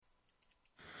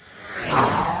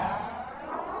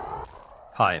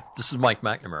Hi, this is Mike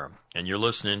McNamara, and you're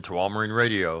listening to All Marine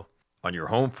Radio on your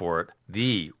home for it,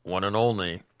 the one and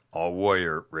only All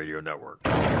Warrior Radio Network.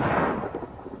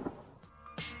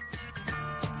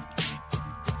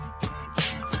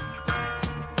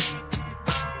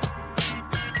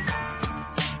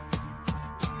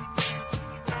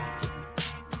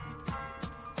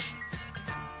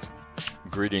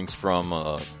 Greetings from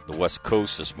the West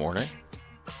Coast this morning.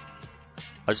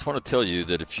 I just want to tell you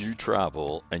that if you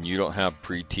travel and you don't have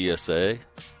pre-TSA,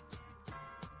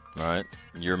 all right,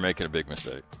 you're making a big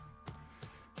mistake.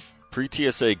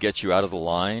 Pre-TSA gets you out of the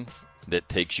line that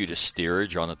takes you to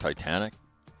steerage on the Titanic.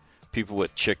 People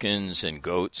with chickens and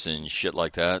goats and shit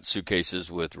like that,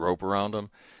 suitcases with rope around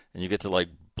them, and you get to like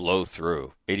blow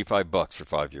through. $85 for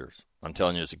 5 years. I'm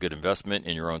telling you, it's a good investment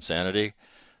in your own sanity,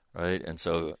 right? And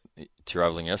so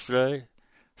traveling yesterday,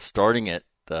 starting at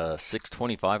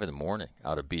 6:25 in the morning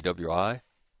out of BWI,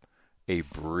 a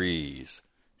breeze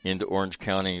into Orange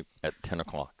County at 10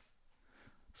 o'clock.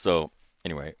 So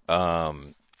anyway,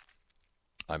 I'm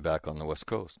back on the West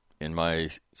Coast in my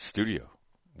studio,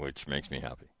 which makes me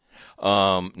happy.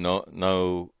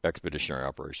 No expeditionary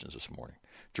operations this morning.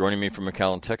 Joining me from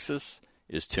McAllen, Texas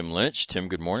is Tim Lynch. Tim,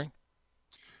 good morning.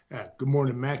 Good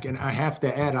morning, Mac. And I have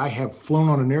to add, I have flown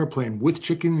on an airplane with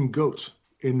chicken and goats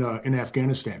in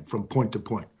Afghanistan from point to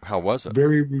point. How was it?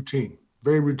 Very routine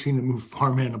to move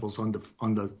farm animals on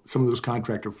some of those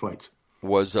contractor flights.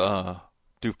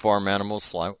 Do farm animals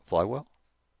fly well?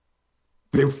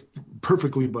 They're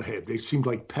perfectly behaved. They seemed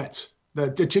like pets.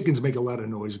 The chickens make a lot of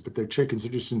noise, but they're chickens.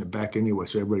 They're just in the back anyway,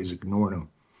 so everybody's ignoring them.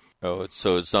 Oh,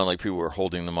 so it's not like people were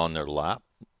holding them on their lap?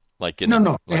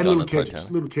 No. They had little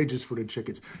cages for the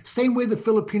chickens. Same way the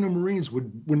Filipino Marines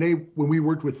would when we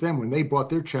worked with them, when they brought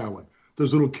their chow in.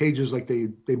 Those little cages like they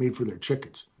made for their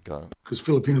chickens. Got it. Because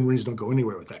Filipino Marines don't go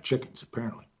anywhere without chickens,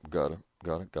 apparently. Got it.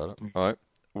 All right.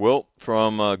 Will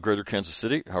from Greater Kansas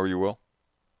City. How are you, Will?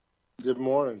 Good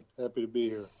morning. Happy to be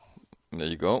here. There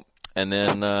you go. And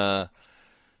then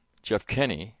Jeff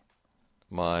Kenny,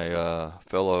 my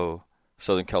fellow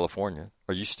Southern California.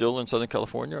 Are you still in Southern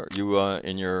California? Are you Are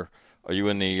you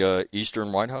in the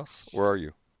Eastern White House? Where are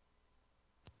you?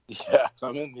 Yeah,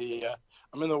 I'm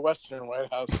in the Western White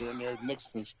House here near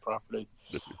Nixon's property.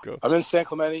 There you go. I'm in San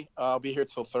Clemente. I'll be here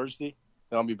till Thursday,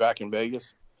 then I'll be back in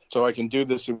Vegas. So I can do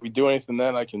this. If we do anything,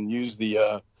 then I can use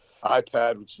the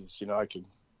iPad, which is I can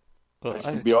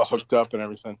be all hooked up and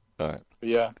everything. All right. But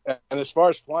yeah, and as far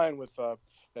as flying with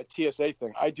that TSA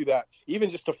thing, I do that. Even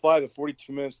just to fly the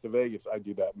 42 minutes to Vegas, I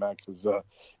do that, Matt, because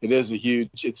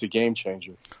it's a game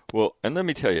changer. Well, and let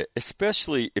me tell you,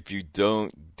 especially if you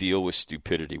don't deal with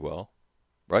stupidity well,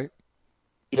 right?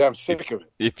 Yeah, I'm sick of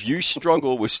it. If you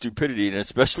struggle with stupidity, and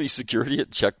especially security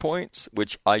at checkpoints,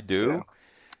 which I do,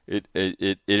 it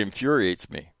infuriates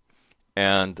me.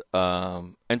 And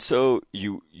so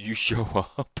you show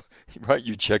up, right?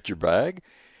 You check your bag,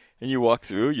 and you walk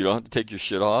through. You don't have to take your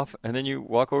shit off, and then you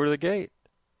walk over to the gate.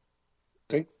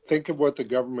 Think of what the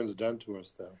government's done to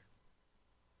us, though.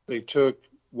 They took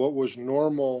what was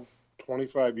normal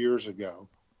 25 years ago.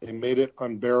 They made it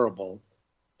unbearable.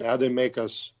 Now they make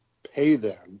us pay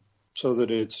them so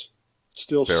that it's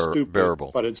still stupid,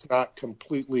 bearable, but it's not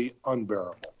completely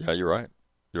unbearable. Yeah, you're right.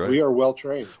 We are well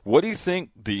trained. What do you think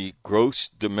the gross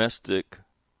domestic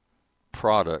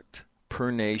product per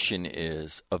nation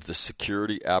is of the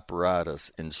security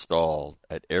apparatus installed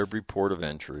at every port of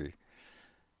entry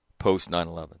post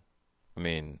 9/11? I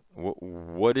mean,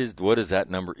 what does that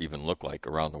number even look like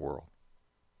around the world?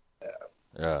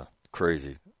 Yeah,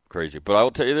 crazy. But I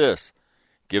will tell you this,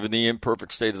 given the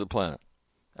imperfect state of the planet,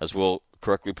 as Will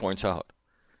correctly points out,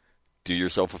 do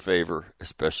yourself a favor,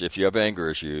 especially if you have anger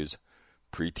issues.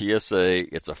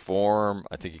 Pre-TSA, it's a form.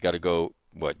 I think you got to go,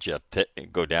 Jeff,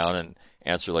 go down and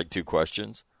answer like 2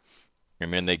 questions,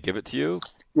 and then they give it to you.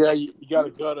 Yeah, you got to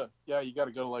go to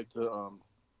like the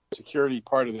security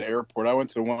part of the airport. I went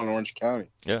to the one in Orange County.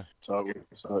 Yeah. So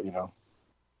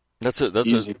That's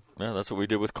easy. That's what we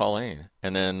did with Colleen,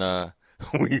 and then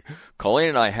Colleen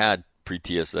and I had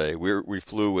pre-TSA. We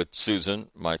flew with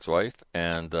Susan, Mike's wife,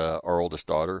 and our oldest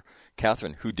daughter,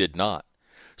 Catherine, who did not.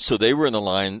 So they were in the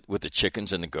line with the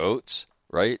chickens and the goats,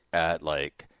 right, at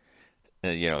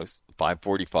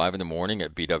 5:45 in the morning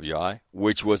at BWI,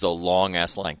 which was a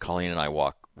long-ass line. Colleen and I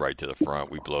walk right to the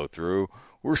front. We blow through.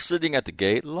 We're sitting at the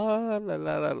gate. La, la,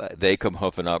 la, la, la. They come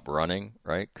hoofing up, running,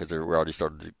 right, because we already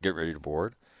started to get ready to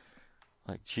board.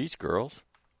 Like, geez, girls,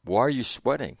 why are you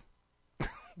sweating?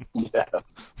 Yeah.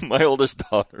 My oldest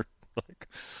daughter,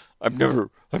 I've never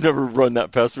run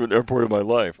that fast through an airport in my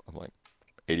life. I'm like,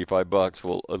 $85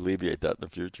 will alleviate that in the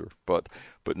future. But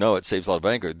no, it saves a lot of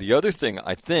anger. The other thing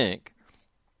I think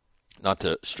not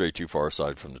to stray too far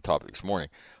aside from the topic this morning,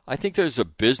 I think there's a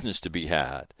business to be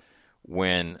had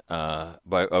when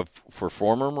for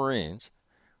former Marines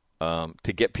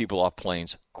to get people off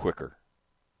planes quicker,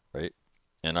 right?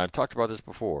 And I've talked about this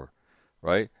before,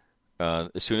 right?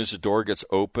 As soon as the door gets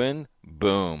open,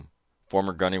 boom,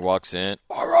 former gunny walks in.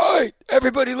 All right,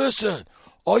 everybody listen.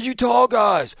 All you tall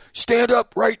guys, stand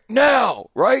up right now,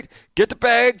 right? Get the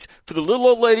bags for the little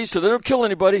old ladies so they don't kill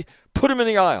anybody. Put them in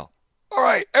the aisle. All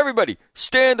right, everybody,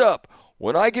 stand up.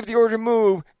 When I give the order to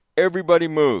move, everybody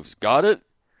moves. Got it?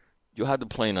 You'll have the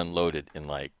plane unloaded in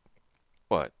at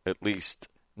least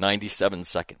 97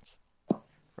 seconds,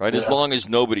 right? Yeah. As long as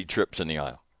nobody trips in the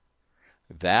aisle.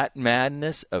 That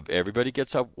madness of everybody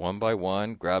gets up one by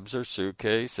one, grabs their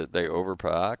suitcase that they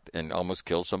overpacked, and almost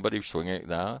kills somebody swinging it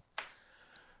down,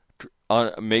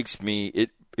 makes me,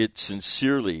 it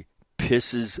sincerely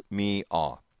pisses me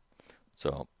off.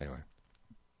 So, anyway.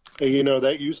 Hey,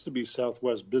 that used to be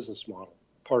Southwest business model,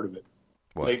 part of it.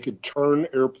 What? They could turn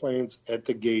airplanes at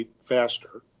the gate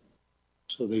faster,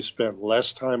 so they spent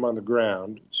less time on the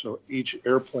ground, so each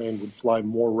airplane would fly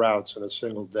more routes in a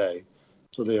single day,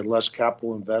 so they had less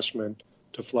capital investment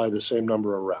to fly the same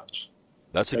number of routes.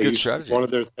 That's a good strategy. One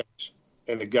of their things,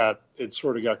 and it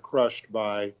sort of got crushed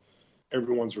by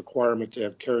everyone's requirement to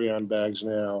have carry-on bags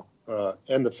now,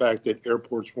 and the fact that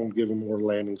airports won't give them more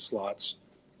landing slots,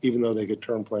 even though they could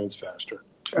turn planes faster.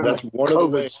 And that's one of the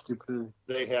ways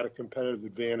they had a competitive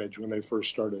advantage when they first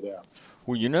started out.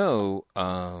 Well,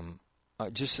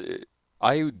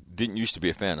 I didn't used to be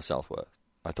a fan of Southwest.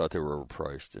 I thought they were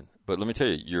overpriced. But let me tell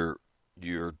you,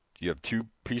 you have 2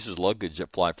 pieces of luggage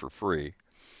that fly for free,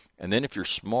 and then if you're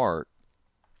smart,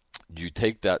 you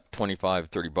take that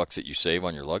 $25-$30 that you save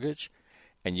on your luggage,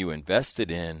 and you invest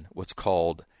it in what's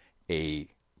called a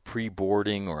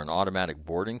pre-boarding or an automatic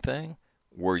boarding thing,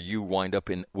 where you wind up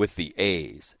with the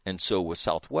A's. And so with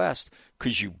Southwest,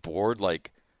 because you board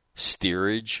like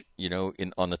steerage,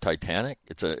 on the Titanic,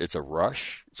 it's a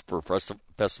rush for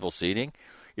festival seating.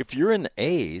 If you're in the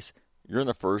A's, you're in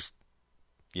the first,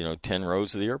 10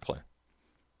 rows of the airplane,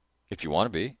 if you want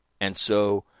to be. And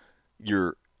so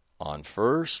you're on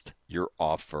first, you're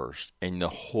off first, and the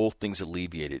whole thing's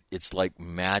alleviated. It's like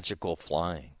magical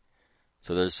flying.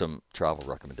 So there's some travel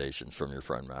recommendations from your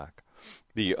friend Mac.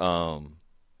 The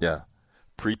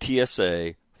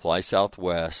pre-TSA, fly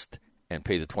Southwest, and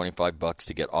pay the $25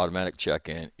 to get automatic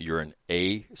check-in. You're an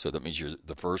A, so that means you're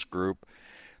the first group.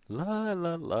 La,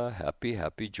 la, la, happy,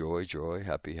 happy, joy, joy,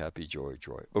 happy, happy, joy,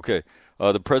 joy. Okay,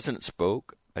 the president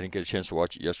spoke. I didn't get a chance to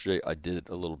watch it yesterday. I did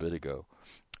a little bit ago.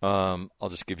 I'll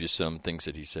just give you some things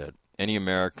that he said. Any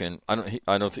American,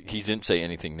 I don't think he didn't say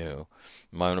anything new.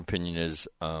 My own opinion is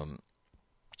the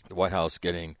White House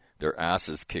getting their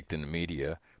asses kicked in the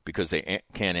media because they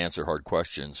can't answer hard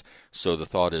questions. So the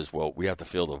thought is, well, we have to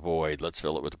fill the void. Let's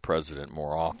fill it with the president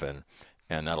more often,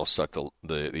 and that'll suck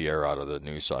the air out of the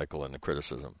news cycle and the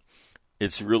criticism.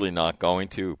 It's really not going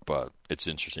to, but it's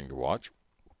interesting to watch,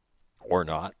 or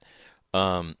not.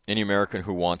 Any American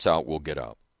who wants out will get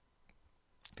out.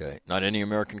 Okay, not any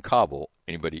American Kabul,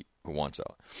 anybody who wants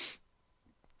out.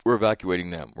 We're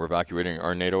evacuating them. We're evacuating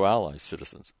our NATO allies,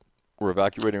 citizens. We're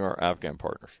evacuating our Afghan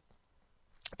partners.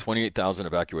 28,000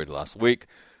 evacuated last week,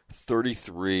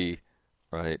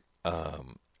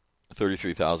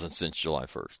 33,000 since July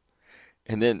 1st.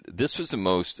 And then this was the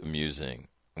most amusing,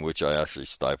 in which I actually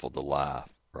stifled the laugh,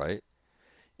 right?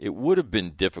 It would have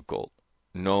been difficult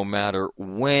no matter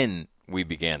when we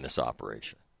began this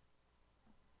operation.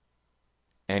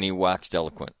 And he waxed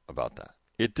eloquent about that.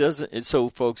 So,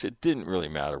 folks, it didn't really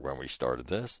matter when we started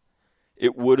this.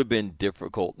 It would have been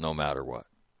difficult no matter what.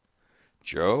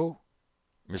 Joe,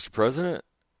 Mr. President,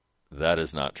 that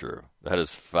is not true. That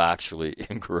is factually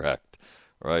incorrect,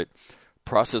 right?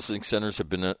 Processing centers have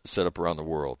been set up around the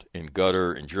world, in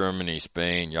Qatar, in Germany,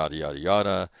 Spain, yada, yada,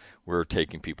 yada. We're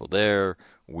taking people there.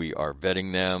 We are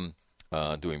vetting them,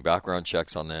 doing background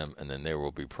checks on them, and then they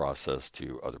will be processed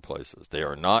to other places. They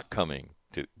are not coming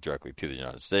directly to the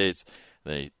United States.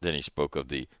 Then he spoke of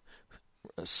the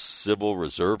Civil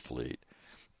Reserve Fleet.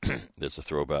 That's a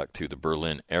throwback to the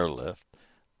Berlin airlift.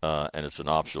 And it's an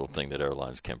optional thing that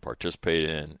airlines can participate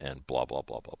in, and blah, blah,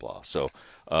 blah, blah, blah. So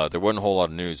there wasn't a whole lot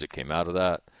of news that came out of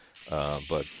that.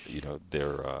 But,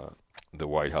 the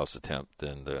White House attempt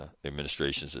and the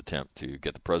administration's attempt to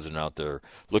get the president out there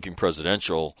looking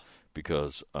presidential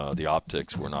because the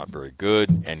optics were not very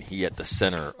good, and he at the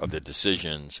center of the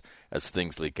decisions as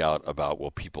things leak out about,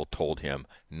 well, people told him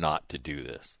not to do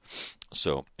this.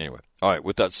 So anyway, all right,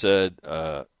 with that said,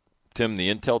 Tim,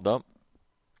 the intel dump.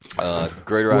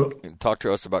 Talk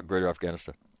to us about Greater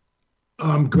Afghanistan.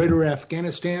 Greater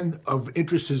Afghanistan. Of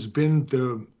interest has been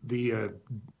the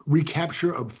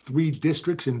recapture of 3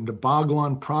 districts in the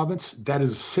Baghlan province. That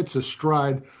sits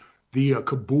astride the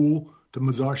Kabul to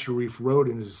Mazar Sharif Road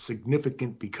and is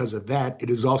significant because of that. It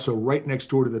is also right next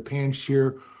door to the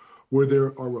Panjshir, where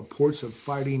there are reports of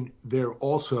fighting there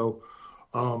also.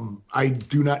 I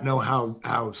do not know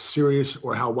how serious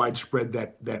or how widespread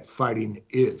that fighting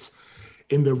is.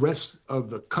 In the rest of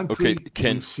the country,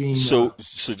 we've seen... So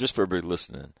just for everybody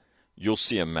listening, you'll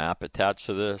see a map attached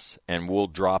to this, and we'll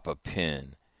drop a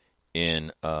pin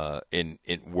in where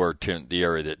the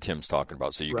area that Tim's talking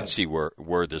about, so you can see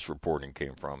where this reporting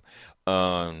came from.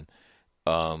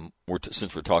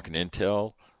 Since we're talking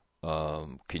intel,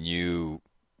 can you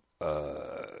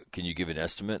give an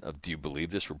estimate of, do you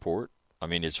believe this report? I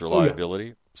mean, its reliability.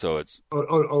 Yeah. So it's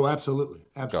absolutely,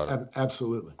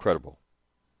 absolutely credible.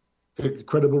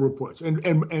 Credible reports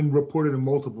and reported in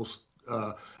multiple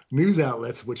news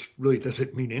outlets, which really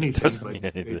doesn't mean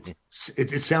anything.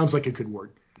 It sounds like it could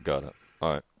work. Got it.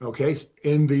 All right. Okay.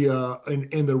 In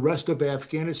the rest of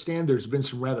Afghanistan, there's been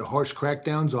some rather harsh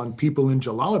crackdowns on people in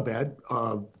Jalalabad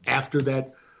after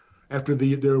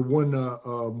their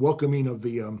welcoming of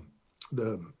the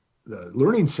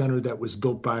learning center that was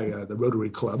built by the Rotary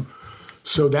Club.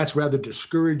 So that's rather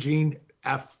discouraging.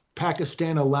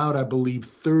 Pakistan allowed, I believe,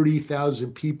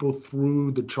 30,000 people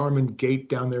through the Charman Gate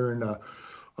down there in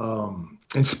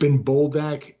Spin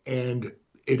Boldak, and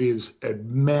it is a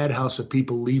madhouse of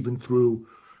people leaving through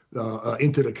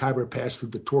into the Khyber Pass through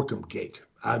the Torkham Gate.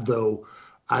 Though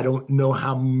I don't know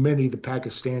how many the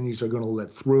Pakistanis are going to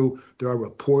let through. There are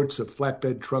reports of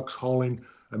flatbed trucks hauling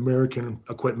American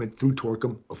equipment through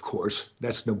Torkham, of course.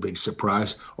 That's no big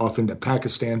surprise, off into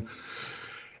Pakistan.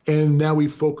 And now we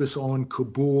focus on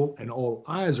Kabul, and all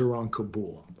eyes are on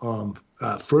Kabul.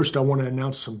 First, I want to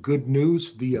announce some good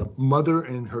news. The mother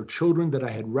and her children that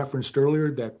I had referenced earlier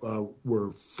that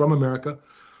were from America,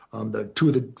 the 2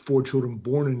 of the 4 children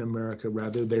born in America,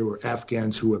 rather, they were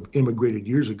Afghans who have immigrated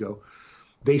years ago.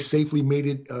 They safely made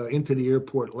it into the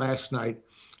airport last night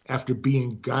after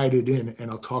being guided in,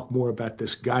 and I'll talk more about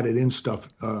this guided in stuff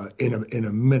in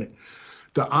a minute.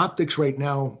 The optics right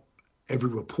now, every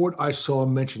report I saw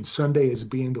mentioned Sunday as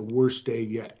being the worst day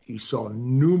yet. You saw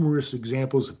numerous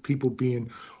examples of people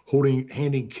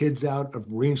handing kids out, of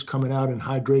Marines coming out and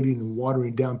hydrating and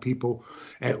watering down people.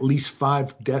 At least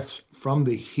 5 deaths from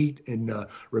the heat. And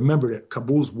remember that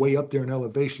Kabul's way up there in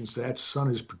elevation, so that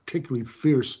sun is particularly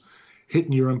fierce,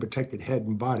 hitting your unprotected head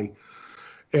and body.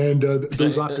 And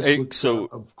those optics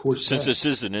look, of course, since this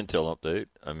is an intel update,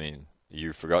 I mean,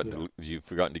 you've forgotten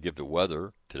to give the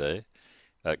weather today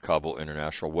at Kabul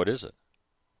International. What is it?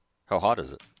 How hot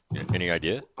is it? Any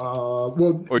idea? Or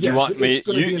do you want me?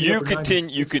 You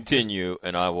continue,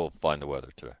 and I will find the weather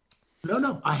today.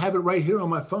 No, I have it right here on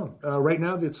my phone. Right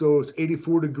now, it's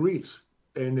 84 degrees,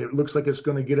 and it looks like it's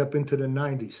going to get up into the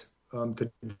 90s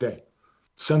today.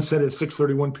 Sunset at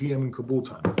 6:31 p.m. in Kabul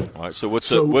time. All right. So what's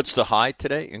the high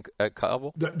today at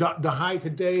Kabul? The high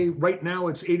today, right now,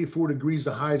 it's 84 degrees.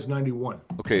 The high is 91.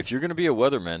 Okay. If you're going to be a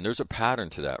weatherman, there's a pattern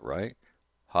to that, right?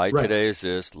 High today is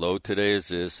this. Low today is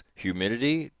this.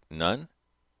 Humidity, none?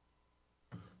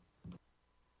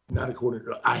 Not according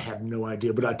to, I have no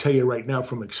idea, but I tell you right now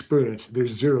from experience,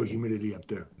 there's zero humidity up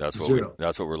there. That's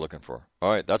what we're looking for. All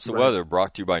right, that's the weather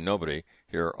brought to you by nobody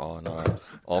here on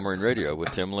All Marine Radio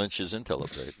with Tim Lynch's Intel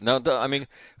Update. Now, I mean,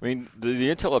 the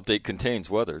Intel Update contains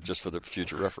weather just for the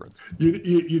future reference.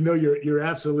 You're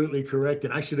absolutely correct,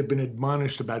 and I should have been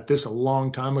admonished about this a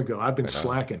long time ago. I've been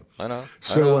slacking. I know.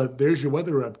 So there's your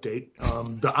weather update.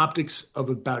 The optics of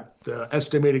about the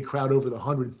estimated crowd over the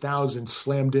 100,000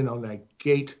 slammed in on that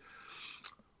gate.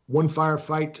 One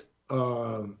firefight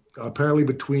apparently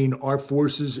between our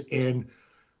forces and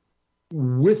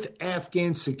with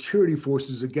Afghan security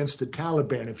forces against the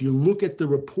Taliban. If you look at the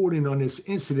reporting on this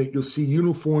incident, you'll see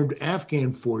uniformed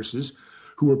Afghan forces,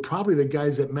 who are probably the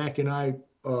guys that Mac and I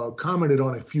commented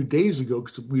on a few days ago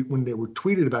when they were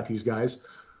tweeted about these guys,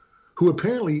 who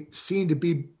apparently seem to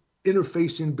be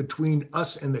interfacing between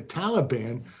us and the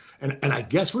Taliban. And I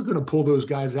guess we're going to pull those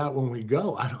guys out when we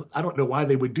go. I don't know why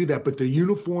they would do that, but they're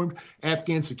uniformed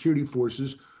Afghan security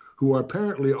forces who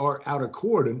apparently are out of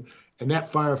cordon. And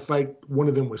that firefight, one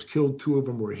of them was killed, 2 of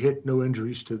them were hit, no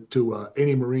injuries to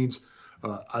any Marines.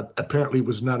 Apparently,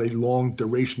 was not a long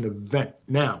duration event.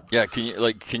 Now, yeah, can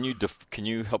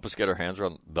you help us get our hands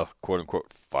around the quote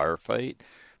unquote firefight?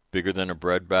 Bigger than a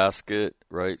bread basket,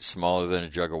 right? Smaller than a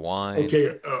jug of wine.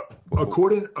 Okay,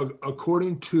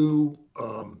 according to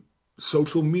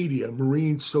social media,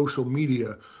 Marine social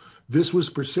media, This was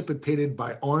precipitated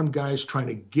by armed guys trying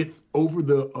to get over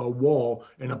the wall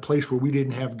in a place where we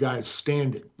didn't have guys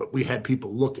standing, but we had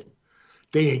people looking.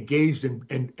 They engaged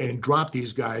and dropped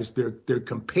these guys. Their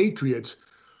compatriots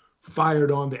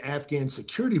fired on the Afghan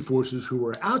security forces who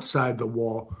were outside the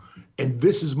wall. And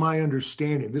this is my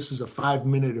understanding. This is a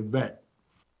 5-minute event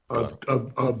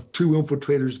of two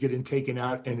infiltrators getting taken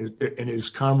out and his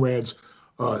comrades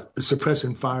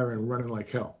suppressing fire and running like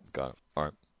hell. Got it. All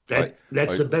right.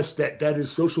 That's the best. That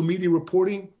is social media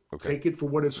reporting. Okay. Take it for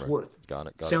what it's worth. Got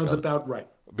it. Sounds about right.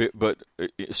 But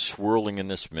swirling in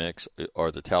this mix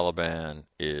are the Taliban,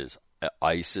 is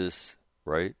ISIS,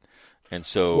 right? And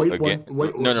so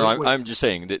I'm just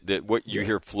saying that what you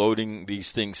hear floating,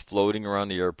 these things floating around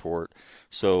the airport.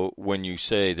 So when you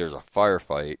say there's a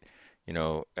firefight,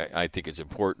 I think it's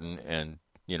important, and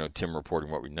Tim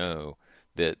reporting what we know,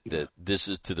 that this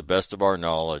is, to the best of our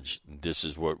knowledge, this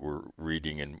is what we're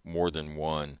reading in more than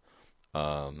one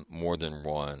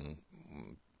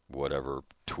whatever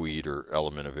tweet or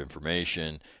element of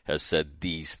information has said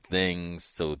these things.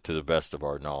 So to the best of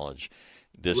our knowledge,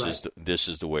 this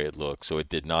is the way it looks. So it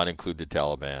did not include the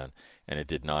Taliban, and it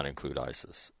did not include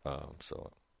ISIS.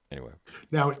 So anyway,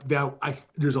 now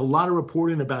there's a lot of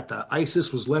reporting about the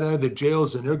ISIS was let out of the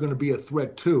jails, and they're going to be a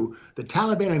threat too. The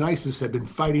Taliban and ISIS have been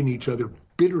fighting each other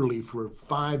bitterly for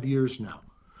 5 years now,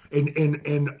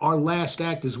 and our last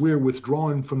act as we're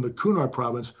withdrawing from the Kunar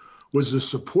province was to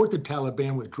support the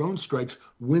Taliban with drone strikes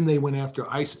when they went after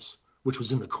ISIS, which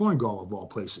was in the Korengal of all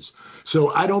places.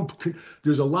 So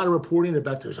there's a lot of reporting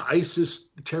about there's ISIS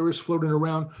terrorists floating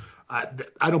around.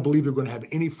 I don't believe they're going to have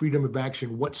any freedom of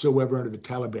action whatsoever under the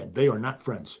Taliban. They are not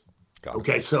friends.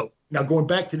 Okay, so now going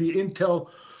back to the intel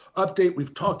update,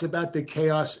 we've talked about the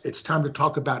chaos. It's time to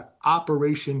talk about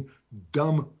Operation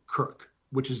Dunkirk,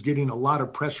 which is getting a lot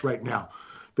of press right now.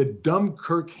 The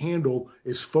Dunkirk handle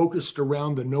is focused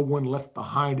around the No One Left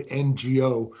Behind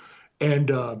NGO and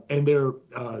their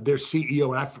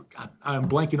CEO. I'm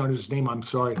blanking on his name. I'm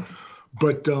sorry,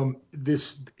 but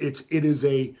it is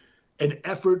an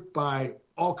effort by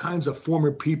all kinds of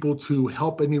former people to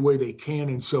help any way they can.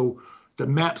 And so the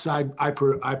maps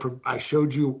I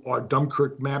showed you are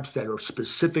Dunkirk maps that are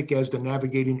specific as to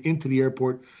navigating into the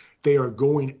airport. They are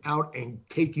going out and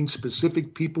taking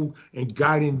specific people and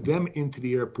guiding them into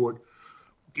the airport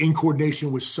in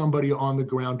coordination with somebody on the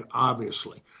ground,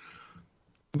 obviously.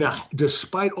 Now,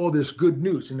 despite all this good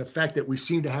news and the fact that we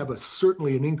seem to have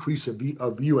certainly an increase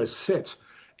of U.S. sits,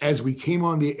 as we came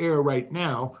on the air right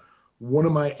now, one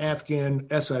of my Afghan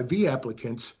SIV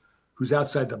applicants, who's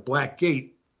outside the Black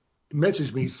Gate,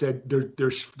 messaged me, said they're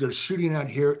shooting out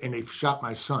here and they've shot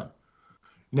my son.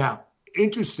 Now,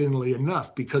 interestingly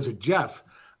enough, because of Jeff,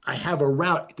 I have a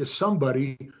route to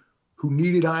somebody who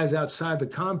needed eyes outside the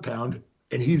compound,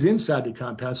 and he's inside the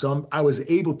compound. So I was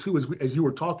able to, as you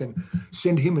were talking,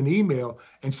 send him an email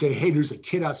and say, hey, there's a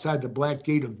kid outside the Black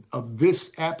Gate of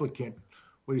this applicant.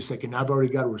 Wait a second, I've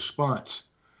already got a response.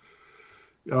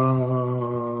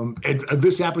 And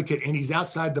this applicant, and he's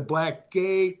outside the Black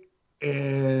Gate,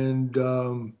 and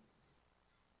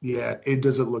it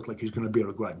doesn't look like he's going to be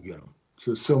able to go out and get him.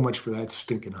 So much for that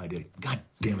stinking idea. God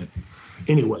damn it.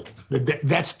 Anyway,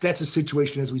 that's the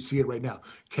situation as we see it right now.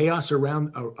 Chaos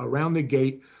around the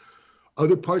gate.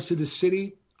 Other parts of the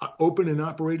city are open and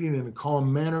operating in a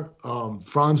calm manner.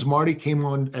 Franz Marty came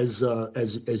on as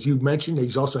you mentioned.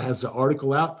 He also has the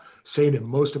article out saying in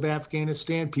most of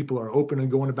Afghanistan, people are open and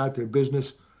going about their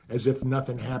business as if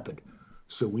nothing happened.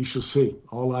 So we shall see.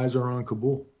 All eyes are on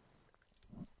Kabul.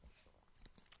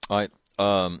 All right,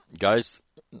 guys.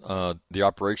 The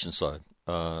operations side,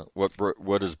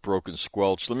 what is broken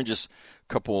squelch? Let me just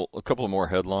a couple of more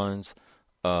headlines.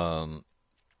 One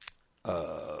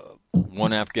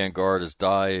Afghan guard has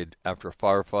died after a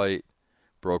firefight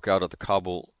broke out at the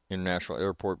Kabul International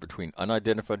Airport between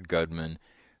unidentified gunmen,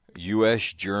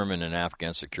 U.S., German, and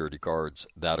Afghan security guards.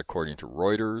 That, according to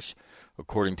Reuters.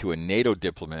 According to a NATO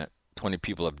diplomat, 20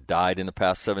 people have died in the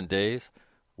past 7 days,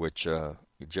 which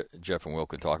Jeff and Will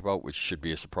can talk about, which should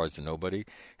be a surprise to nobody.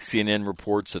 CNN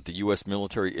reports that the U.S.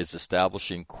 military is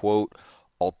establishing, quote,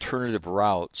 alternative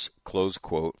routes, close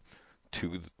quote,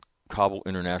 to Kabul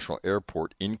International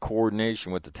Airport in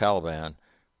coordination with the Taliban.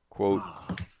 Quote,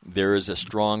 there is a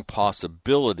strong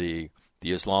possibility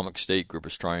the Islamic State group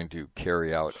is trying to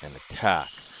carry out an attack.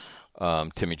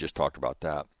 Timmy just talked about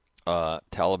that.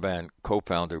 Taliban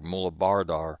co-founder Mullah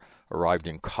Baradar arrived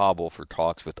in Kabul for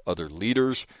talks with other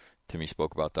leaders. Timmy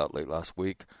spoke about that late last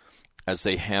week, as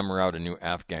they hammer out a new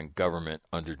Afghan government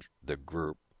under the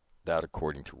group. That,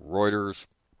 according to Reuters.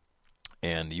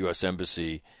 And the U.S.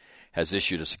 Embassy has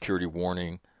issued a security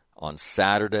warning on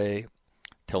Saturday,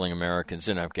 telling Americans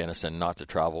in Afghanistan not to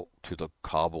travel to the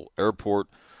Kabul airport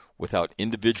without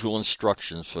individual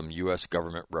instructions from U.S.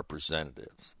 government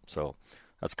representatives. So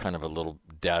that's kind of a little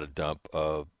data dump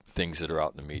of things that are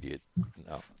out in the media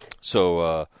now.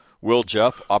 So, Will,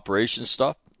 Jeff, operations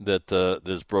stuff that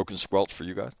is broken squelch for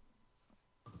you guys?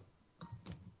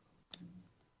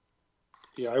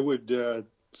 Yeah, I would.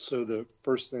 So the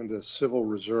first thing, the Civil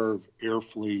Reserve Air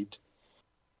Fleet,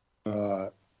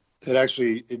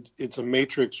 it's a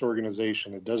matrix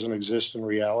organization. It doesn't exist in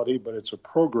reality, but it's a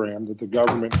program that the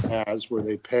government has where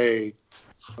they pay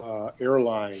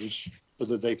airlines so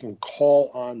that they can call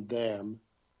on them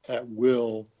at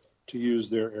will to use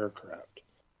their aircraft.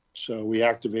 So we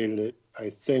activated it, I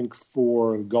think,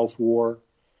 for the Gulf War,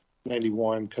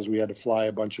 91, because we had to fly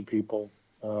a bunch of people,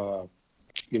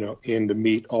 in to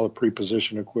meet all the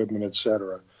preposition equipment, et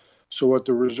cetera. So what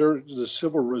the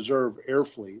Civil Reserve Air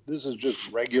Fleet, this is just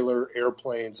regular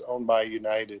airplanes owned by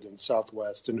United and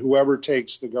Southwest and whoever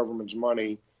takes the government's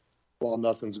money while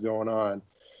nothing's going on.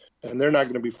 And they're not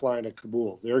going to be flying to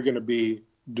Kabul. They're going to be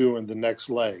doing the next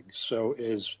leg. So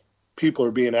as people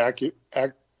are being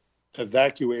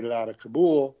evacuated out of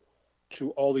Kabul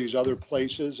to all these other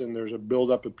places, and there's a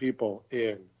buildup of people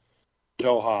in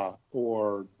Doha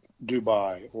or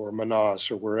Dubai or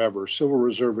Manas or wherever, Civil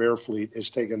Reserve Air Fleet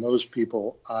is taking those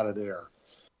people out of there.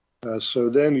 So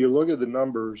then you look at the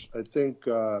numbers. I think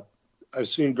I've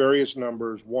seen various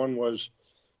numbers. One was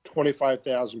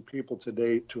 25,000 people to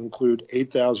date, to include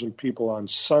 8,000 people on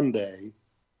Sunday.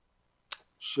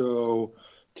 So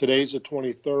today's the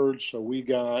 23rd, so we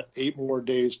got 8 more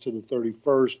days to the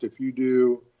 31st. If you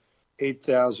do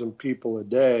 8,000 people a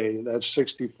day, that's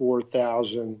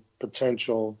 64,000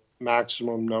 potential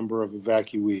maximum number of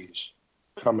evacuees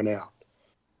coming out.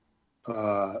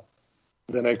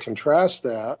 Then I contrast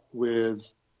that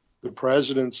with the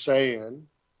president saying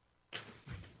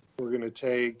we're going to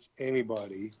take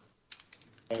anybody,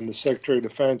 and the Secretary of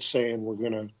Defense saying we're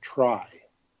going to try.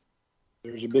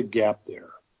 There's a big gap there.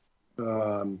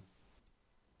 And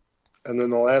then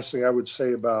the last thing I would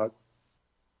say about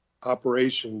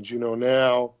operations,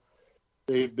 now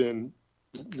the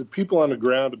people on the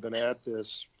ground have been at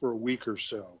this for a week or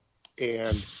so,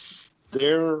 and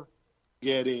they're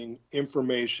getting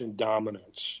information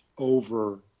dominance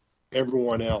over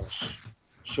everyone else.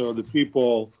 So the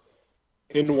people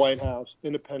in the White House,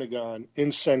 in the Pentagon,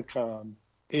 in CENTCOM,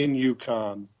 in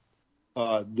EUCOM,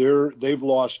 they've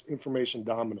lost information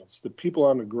dominance. The people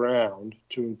on the ground,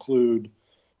 to include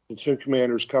platoon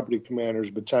commanders, company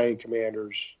commanders, battalion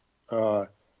commanders,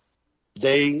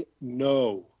 they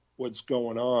know what's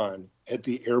going on at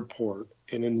the airport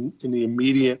and in the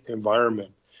immediate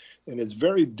environment. And it's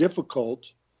very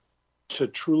difficult to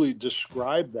truly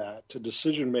describe that to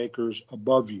decision makers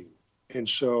above you. And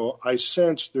so I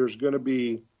sense there's going to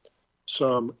be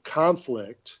some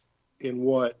conflict in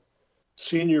what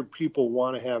senior people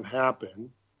want to have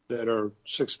happen that are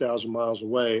 6,000 miles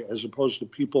away, as opposed to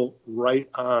people right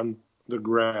on the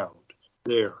ground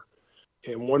there.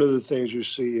 And one of the things you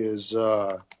see is,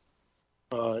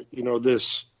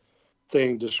 this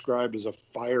thing described as a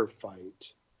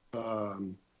firefight.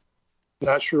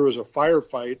 Not sure it was a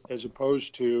firefight, as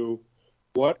opposed to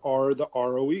what are the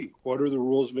ROE? What are the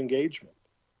rules of engagement?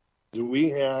 Do we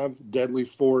have deadly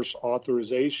force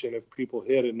authorization if people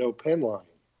hit a no pen line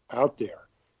out there?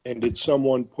 And did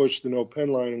someone push the no pen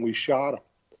line and we shot them?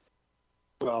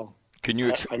 Well, can you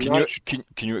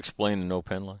explain the no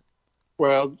pen line?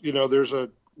 Well,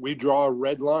 we draw a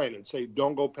red line and say,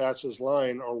 don't go past this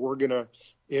line, or we're going to,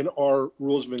 in our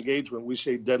rules of engagement, we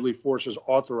say deadly force is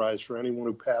authorized for anyone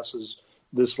who passes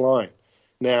this line.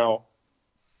 Now,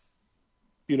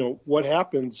 what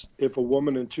happens if a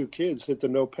woman and 2 kids hit the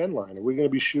no pen line? Are we going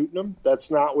to be shooting them?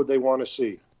 That's not what they want to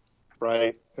see,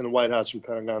 right? In the White House and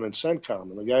Pentagon and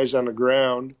CENTCOM. And the guys on the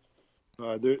ground,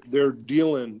 they're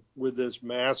dealing with this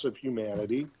massive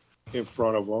humanity in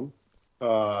front of them.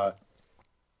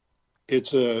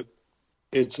 It's a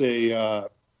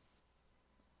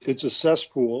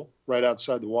cesspool right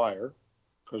outside the wire,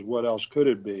 because what else could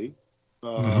it be?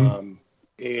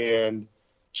 And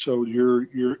so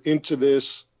you're into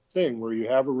this thing where you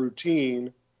have a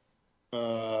routine,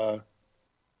 but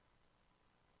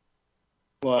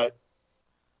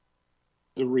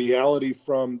the reality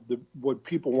from what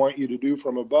people want you to do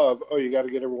from above, you got to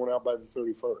get everyone out by the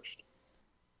 31st.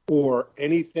 Or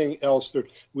anything else,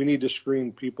 we need to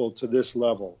screen people to this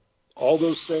level. All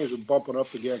those things are bumping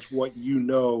up against what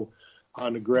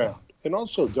on the ground. And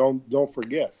also, don't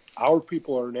forget, our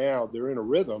people are now, they're in a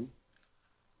rhythm.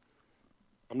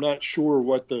 I'm not sure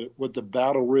what the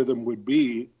battle rhythm would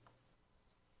be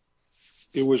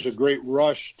it was a great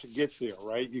rush to get there,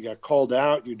 right? You got called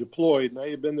out, you deployed, now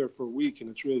you've been there for a week, and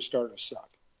it's really starting to suck.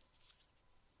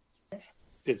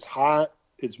 It's hot,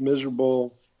 it's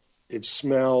miserable, it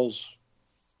smells,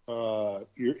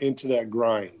 you're into that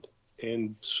grind.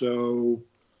 And so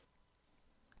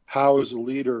how, as a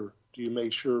leader, do you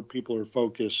make sure people are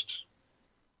focused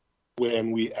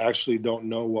when we actually don't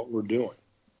know what we're doing?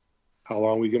 How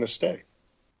long are we going to stay?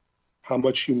 How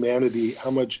much humanity,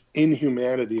 how much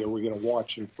inhumanity are we going to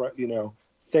watch in front? You know,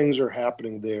 things are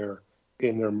happening there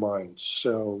in their minds.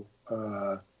 So,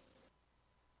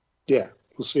 yeah,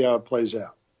 we'll see how it plays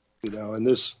out. You know, and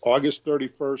this August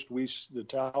 31st, the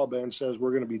Taliban says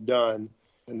we're going to be done,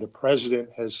 and the president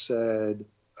has said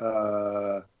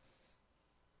we're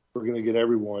going to get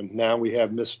everyone. Now we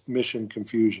have mission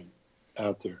confusion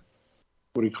out there.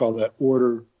 What do you call that?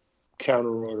 Order,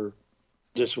 counter-order,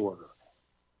 disorder.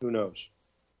 Who knows?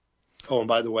 Oh, and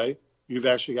by the way, you've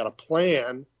actually got a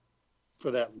plan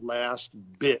for that last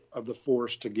bit of the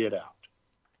force to get out.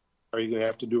 Are you going to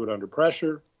have to do it under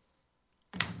pressure?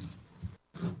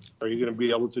 Are you going to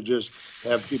be able to just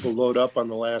have people load up on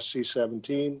the last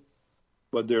C-17?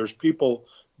 But there's people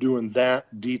doing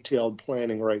that detailed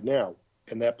planning right now,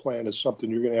 and that plan is something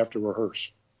you're going to have to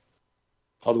rehearse.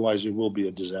 Otherwise, it will be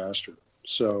a disaster.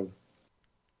 So,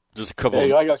 just a couple.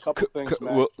 Hey, I got a couple things.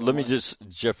 Well, let me just,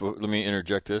 Jeff. Let me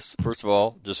interject this. First of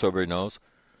all, just so everybody knows,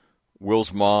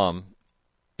 Will's mom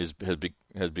has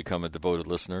become a devoted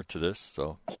listener to this,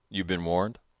 so you've been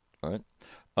warned. All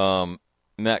right.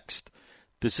 Next,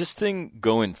 does this thing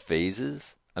go in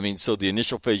phases? I mean, so the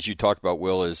initial phase you talked about,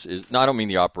 Will, is no, I don't mean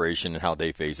the operation and how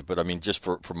they phase it, but I mean just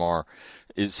from our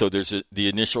so there's the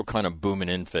initial kind of booming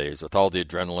in phase with all the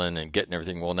adrenaline and getting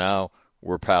everything. Well, now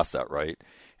we're past that, right?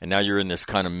 And now you're in this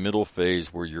kind of middle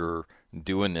phase where you're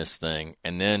doing this thing,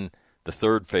 and then the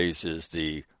third phase is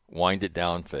the wind it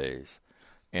down phase,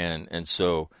 and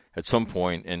so at some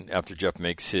point, and after Jeff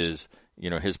makes his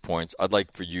points, I'd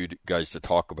like for you guys to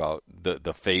talk about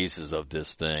the phases of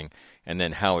this thing and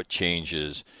then how it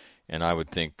changes. And I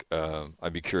would think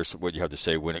I'd be curious what you have to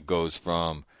say when it goes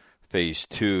from phase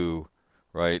 2,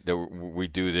 right, that we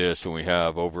do this and we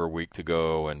have over a week to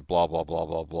go and blah, blah, blah,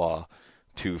 blah, blah,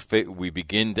 to we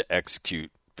begin to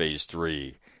execute phase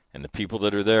 3. And the people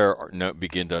that are there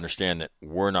begin to understand that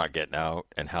we're not getting out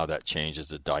and how that changes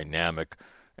the dynamic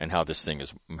and how this thing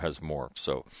has morphed.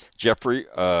 So, Jeffrey,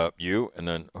 you, and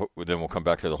then we'll come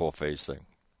back to the whole phase thing.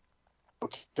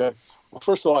 Okay. Well,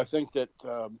 first of all, I think that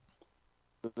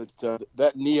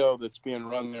that NEO that's being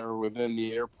run there within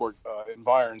the airport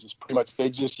environs is pretty much, they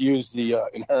just use the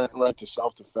inherent right to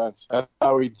self-defense. That's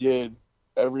how we did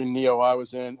every NEO I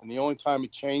was in. And the only time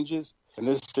it changes, and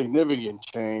this significant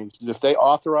change, is if they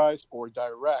authorize or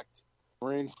direct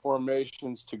Marine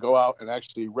formations to go out and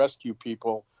actually rescue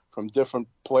people from different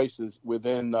places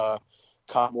within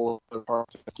Kabul or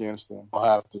parts of Afghanistan. I'll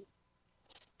have to.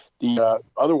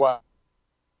 Otherwise,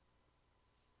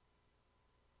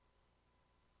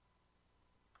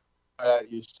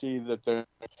 you see that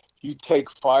you take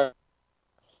fire,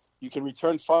 you can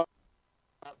return fire to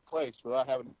that place without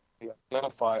having to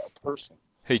identify a person.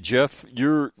 Hey Jeff,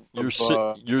 your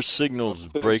signal's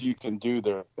break. You can do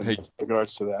there in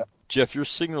regards to that. Jeff, your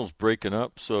signal's breaking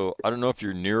up, so I don't know if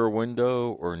you're near a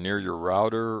window or near your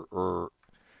router or.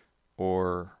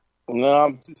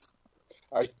 No,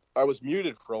 I was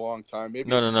muted for a long time. Maybe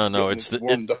no. It's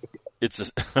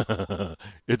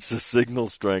the signal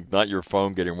strength, not your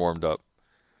phone getting warmed up.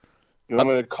 You want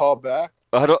me to call back?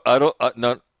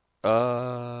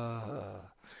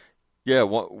 Yeah,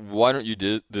 why don't you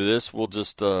do this? We'll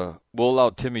just we'll allow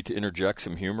Timmy to interject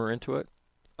some humor into it,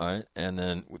 all right? And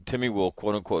then Timmy will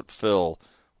quote unquote fill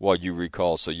while you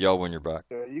recall. So yell when you're back.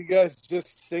 You guys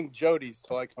just sing Jody's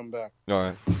till I come back. All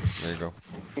right, there you go.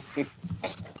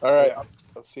 All right,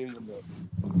 I'll see you in a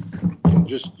bit.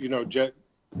 Just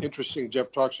interesting.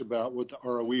 Jeff talks about what the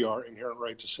ROE are, inherent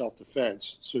right to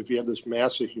self-defense. So if you have this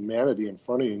massive humanity in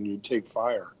front of you and you take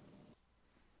fire,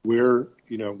 where's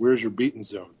your beaten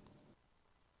zone?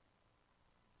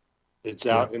 It's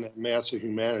out in that massive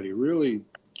humanity. Really?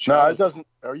 No, it doesn't.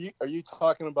 Are you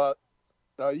talking about?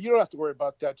 No, you don't have to worry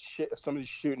about that shit if somebody's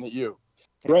shooting at you.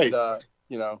 Right. And,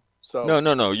 so.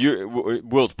 No.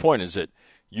 Will's point is that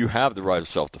you have the right of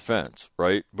self-defense,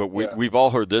 right? But we've all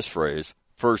heard this phrase: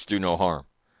 "First, do no harm."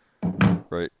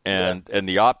 Right. And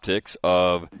the optics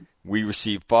of we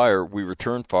received fire, we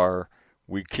returned fire,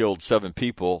 we killed 7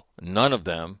 people, none of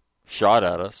them shot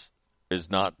at us, is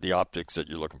not the optics that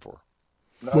you're looking for.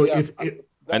 No,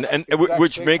 Well,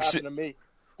 which makes it.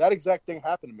 That exact thing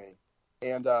happened to me,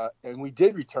 and we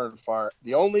did return fire.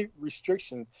 The only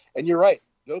restriction, and you're right,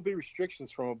 there'll be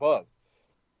restrictions from above,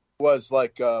 was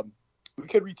like we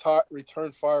could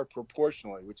return fire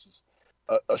proportionally, which is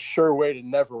a sure way to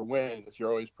never win if you're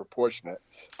always proportionate.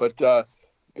 But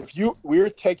we were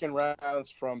taking rounds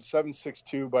from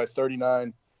 7.62 by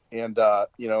 39 and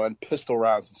and pistol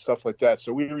rounds and stuff like that.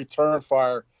 So we return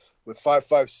fire with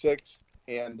 5.56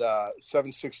 and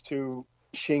 7.62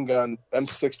 machine gun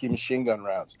M60 machine gun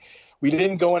rounds. We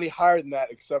didn't go any higher than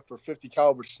that except for 50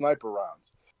 caliber sniper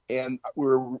rounds, and we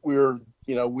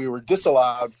were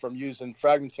disallowed from using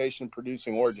fragmentation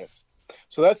producing ordnance.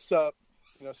 So that's that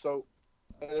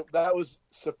was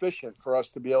sufficient for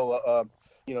us to be able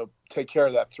to take care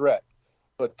of that threat.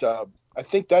 But I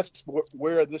think that's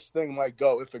where this thing might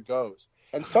go if it goes.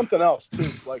 And something else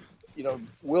too, like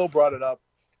Will brought it up,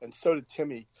 and so did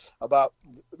Timmy, about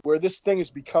where this thing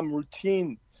has become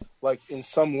routine, like in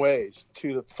some ways,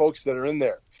 to the folks that are in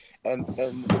there, and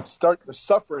the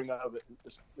suffering of it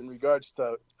in regards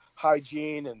to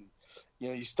hygiene, and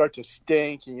you start to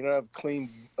stink, and you don't have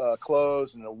clean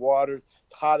clothes, and the water,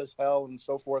 it's hot as hell, and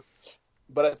so forth.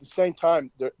 But at the same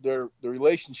time, the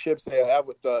relationships they have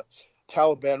with the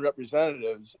Taliban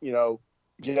representatives,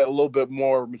 get a little bit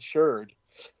more matured.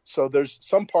 So there's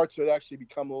some parts that actually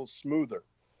become a little smoother.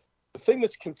 The thing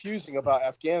that's confusing about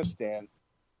Afghanistan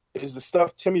is the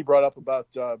stuff Timmy brought up about,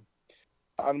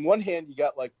 on one hand, you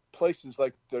got like places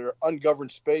like they're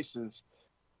ungoverned spaces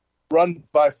run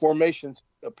by formations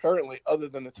apparently other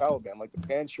than the Taliban, like the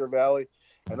Panjshir Valley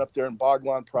and up there in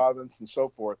Baghlan province and so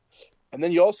forth. And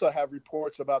then you also have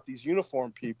reports about these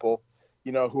uniformed people,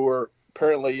 who are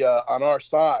apparently on our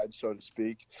side, so to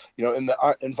speak, in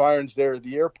the environs there at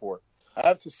the airport. I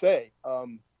have to say,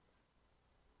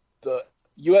 the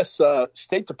U.S.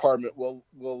 State Department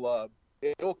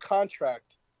will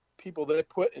contract people that they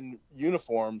put in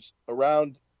uniforms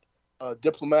around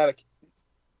diplomatic,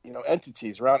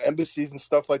 entities, around embassies and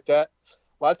stuff like that.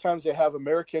 A lot of times they have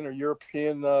American or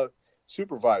European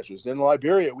supervisors. In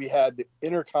Liberia, we had the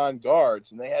intercon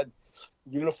guards, and they had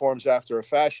uniforms after a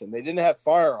fashion. They didn't have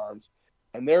firearms,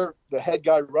 and the head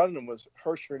guy running them was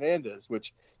Hirsch Hernandez,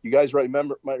 which you guys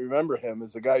might remember him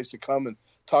as the guy who used to come and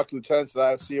talk to lieutenants at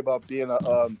IFC about being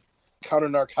a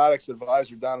counter-narcotics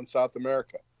advisor down in South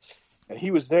America. And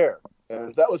he was there.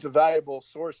 And that was a valuable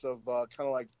source of kind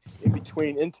of like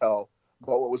in-between intel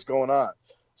about what was going on.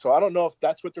 So I don't know if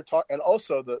that's what they're talking. And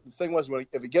also the thing was,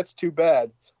 if it gets too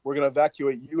bad, we're going to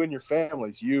evacuate you and your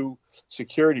families, you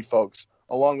security folks,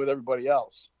 along with everybody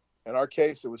else. In our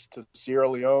case, it was to Sierra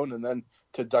Leone and then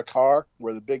to Dakar,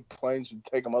 where the big planes would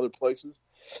take them other places.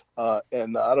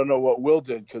 And I don't know what Will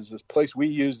did, because this place we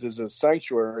used as a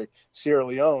sanctuary, Sierra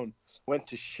Leone, went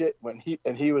to shit when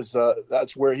he was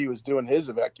that's where he was doing his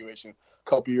evacuation a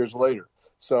couple years later.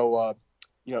 So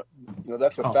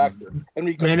that's a factor. In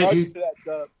regards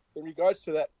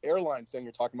to that airline thing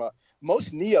you're talking about,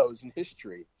 most NEOs in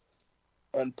history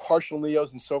and partial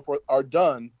NEOs and so forth are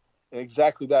done in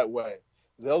exactly that way.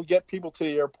 They'll get people to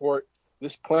the airport.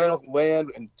 This plane will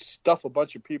land and stuff a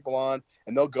bunch of people on,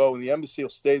 and they'll go, and the embassy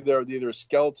will stay there with either a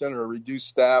skeleton or a reduced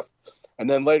staff. And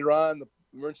then later on, the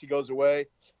emergency goes away,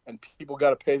 and people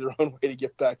got to pay their own way to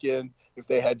get back in if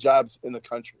they had jobs in the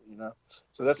country,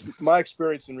 So that's my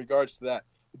experience in regards to that.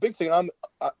 The big thing I'm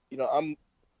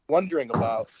wondering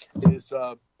about is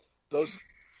the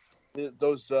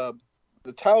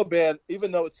Taliban.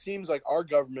 Even though it seems like our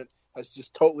government has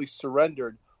just totally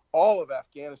surrendered all of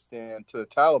Afghanistan to the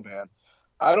Taliban,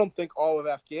 I don't think all of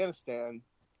Afghanistan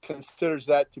considers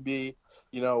that to be,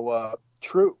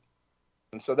 true.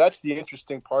 And so that's the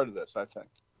interesting part of this, I think.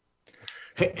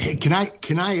 Hey, can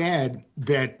I add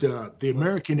that the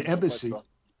American embassy,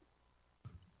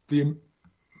 am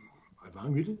I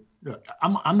muted? No,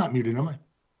 I'm not muted, am I?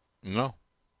 No.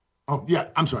 Oh yeah,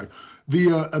 I'm sorry.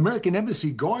 The American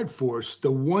Embassy Guard Force,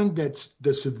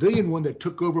 the civilian one that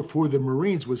took over for the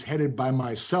Marines, was headed by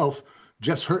myself.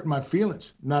 Just hurt my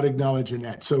feelings, not acknowledging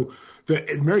that. So the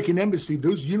American Embassy,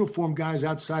 those uniformed guys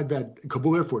outside that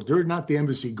Kabul airport, they're not the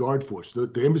Embassy Guard Force. The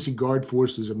Embassy Guard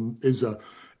Force is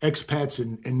expats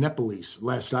in Nepalese,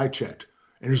 last I checked.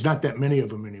 And there's not that many of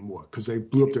them anymore because they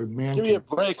blew up their man. Give me a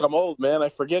break. I'm old, man. I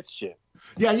forget shit.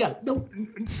 Yeah.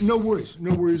 No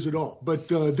worries at all. But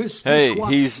this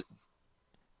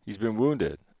he's been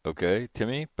wounded. Okay,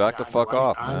 Timmy, back the fuck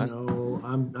off, man.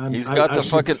 I know. He's got the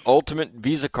fucking ultimate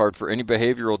Visa card for any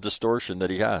behavioral distortion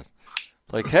that he has.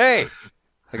 Like, hey,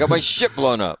 I got my shit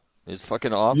blown up. It's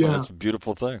fucking awesome. Yeah. It's a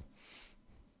beautiful thing.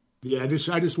 Yeah, I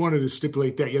just wanted to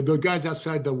stipulate that. Yeah, the guys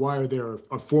outside the wire there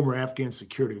are former Afghan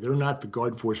security. They're not the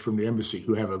guard force from the embassy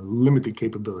who have a limited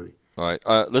capability. All right,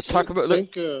 let's talk about.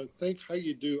 Think how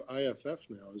you do IFF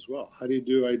now as well. How do you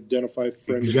do identify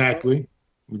friends? Exactly.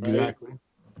 Right?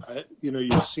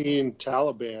 you've seen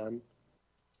Taliban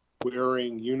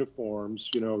wearing uniforms,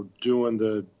 doing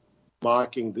the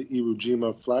mocking the Iwo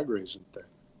Jima flag raising thing.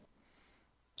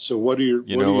 So what are your?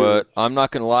 You know what? I'm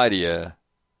not going to lie to you.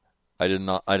 I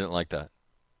didn't like that.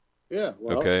 Yeah.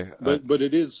 Well, okay. But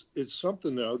it's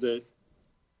something though that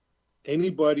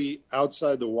anybody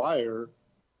outside the wire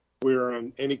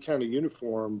wearing any kind of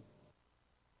uniform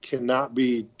cannot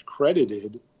be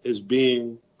credited as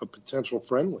being a potential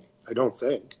friendly. I don't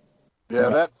think.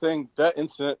 Yeah, that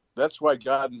incident, that's why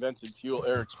God invented fuel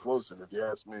air explosive, if you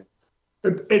ask me.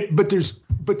 But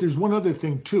there's one other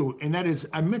thing too, and that is,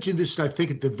 I mentioned this, I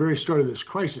think, at the very start of this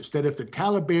crisis, that if the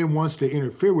Taliban wants to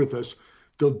interfere with us,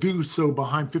 they'll do so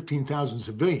behind 15,000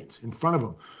 civilians in front of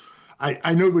them.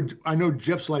 I know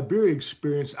Jeff's Liberia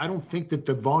experience. I don't think that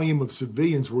the volume of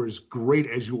civilians were as great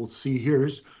as you will see here.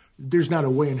 There's not a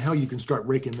way in hell you can start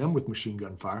raking them with machine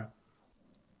gun fire.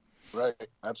 Right,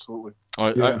 absolutely.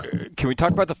 Can we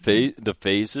talk about the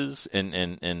phases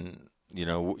and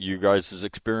you guys'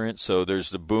 experience? So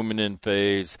there's the booming in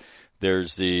phase,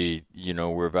 there's the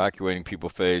we're evacuating people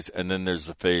phase, and then there's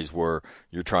the phase where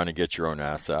you're trying to get your own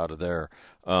ass out of there.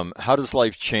 How does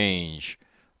life change,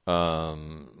 not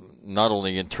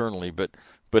only internally but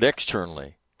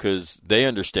externally? Because they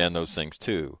understand those things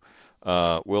too.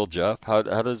 Will, Jeff, how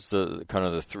does the kind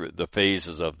of the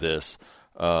phases of this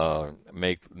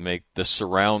make the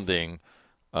surrounding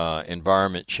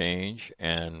environment change,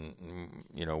 and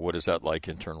what is that like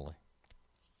internally?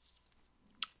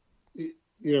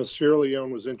 Sierra Leone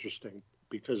was interesting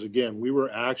because again we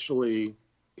were actually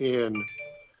in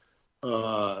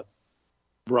Brazzaville,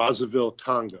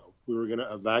 Congo. We were going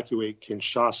to evacuate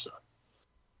Kinshasa,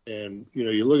 and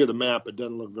you look at the map, it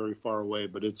doesn't look very far away,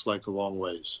 but it's like a long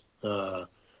ways.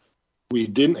 We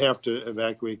didn't have to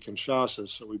evacuate Kinshasa,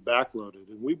 so we backloaded.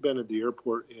 And we've been at the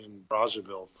airport in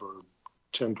Brazzaville for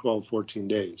 10, 12, 14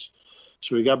 days.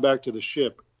 So we got back to the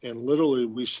ship, and literally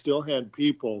we still had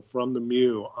people from the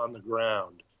MEU on the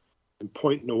ground in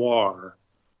Point Noir,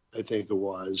 I think it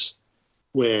was,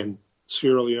 when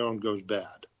Sierra Leone goes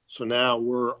bad. So now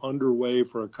we're underway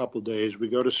for a couple of days. We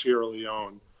go to Sierra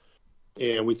Leone,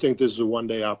 and we think this is a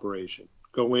one-day operation.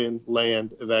 Go in,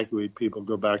 land, evacuate people,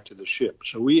 go back to the ship.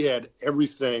 So we had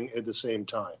everything at the same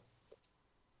time.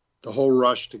 The whole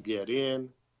rush to get in,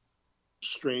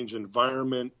 strange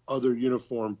environment, other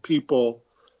uniformed people.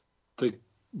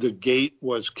 The gate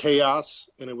was chaos,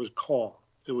 and it was calm.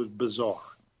 It was bizarre.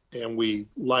 And we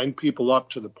lined people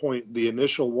up to the point, the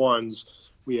initial ones,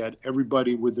 we had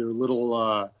everybody with their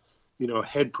little,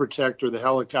 head protector, the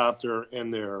helicopter,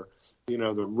 and their,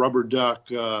 the rubber duck,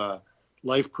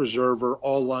 life preserver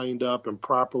all lined up and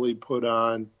properly put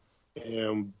on.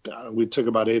 And we took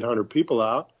about 800 people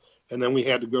out. And then we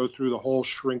had to go through the whole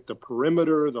shrink the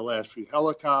perimeter, the last few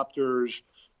helicopters.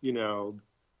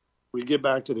 We get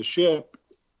back to the ship,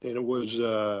 and it was,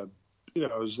 it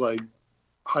was like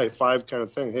high five kind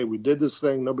of thing. Hey, we did this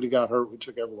thing. Nobody got hurt. We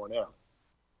took everyone out.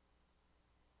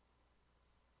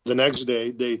 The next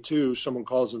day, day two, someone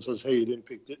calls and says, hey, you didn't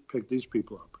pick these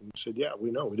people up. And we said, yeah,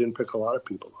 we know. We didn't pick a lot of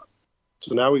people up.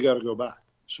 So now we got to go back.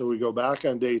 So we go back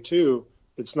on day two.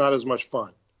 It's not as much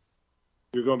fun.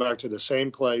 You're going back to the same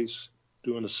place,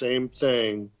 doing the same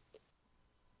thing.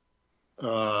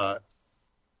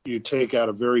 You take out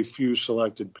a very few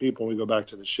selected people, and we go back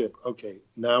to the ship. Okay,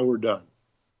 now we're done.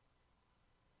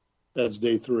 That's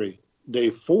day three. Day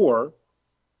four,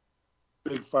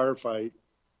 big firefight.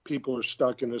 People are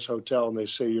stuck in this hotel, and they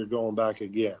say you're going back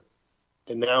again.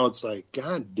 And now it's like,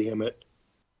 God damn it.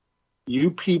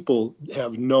 You people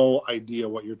have no idea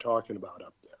what you're talking about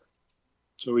up there.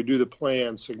 So we do the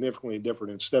plan significantly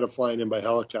different. Instead of flying in by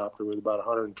helicopter with about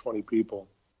 120 people,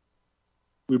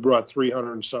 we brought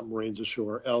 300 and something Marines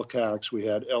ashore, LCACs. We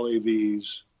had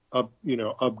LAVs,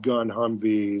 upgun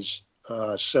Humvees,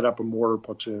 set up a mortar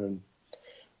platoon.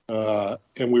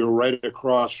 And we were right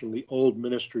across from the old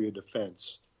Ministry of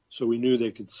Defense. So we knew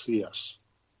they could see us.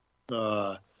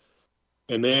 And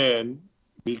then,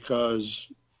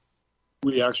 because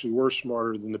we actually were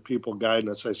smarter than the people guiding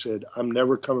us, I said, I'm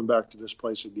never coming back to this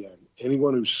place again.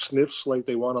 Anyone who sniffs like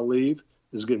they want to leave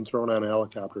is getting thrown on a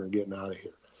helicopter and getting out of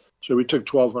here. So we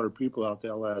took 1,200 people out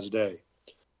that last day.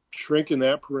 Shrinking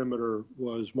that perimeter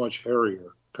was much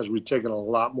hairier because we'd taken a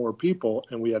lot more people,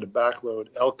 and we had to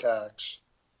backload LCACs.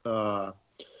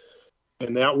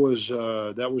 And that was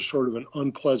sort of an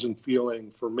unpleasant feeling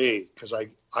for me because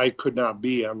I could not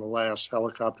be on the last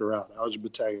helicopter out. I was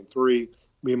Battalion 3.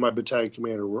 Me and my battalion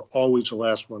commander were always the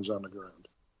last ones on the ground.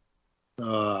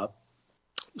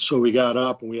 So we got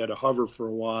up and we had to hover for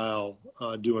a while,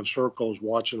 doing circles,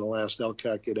 watching the last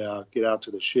LCAC get out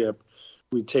to the ship.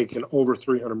 We'd taken over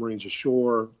 300 Marines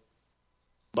ashore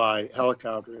by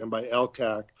helicopter and by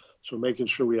LCAC, so making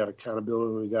sure we had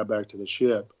accountability when we got back to the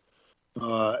ship.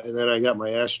 And then I got my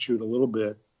ass chewed a little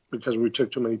bit because we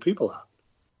took too many people out.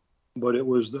 But it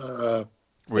was,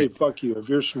 hey, fuck you. If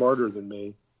you're smarter than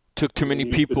me. Took too many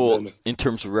people in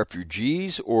terms of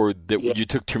refugees, or that you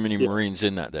took too many Marines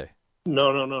in that day?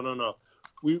 No.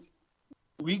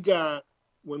 We got,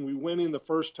 when we went in the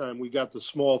first time, we got the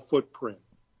small footprint.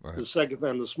 Right. The second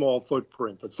time, the small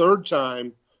footprint. The third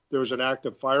time, there was an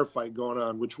active firefight going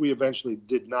on, which we eventually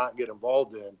did not get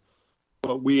involved in.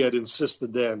 But we had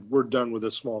insisted then, we're done with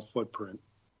a small footprint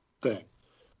thing.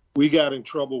 We got in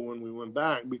trouble when we went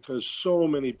back because so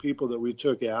many people that we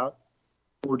took out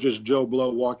were just Joe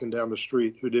Blow walking down the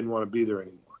street who didn't want to be there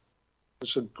anymore. I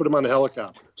said, put them on the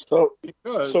helicopter. So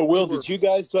Will, did you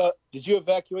guys did you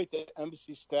evacuate the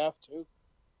embassy staff too?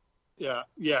 Yeah.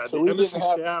 So the embassy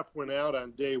staff went out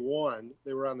on day one.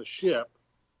 They were on the ship,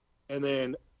 and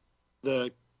then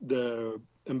the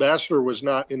ambassador was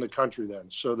not in the country then,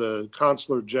 so the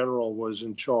consular general was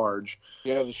in charge.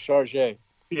 Yeah, the charge.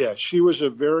 Yeah, she was a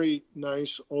very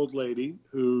nice old lady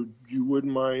who you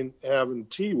wouldn't mind having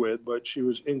tea with, but she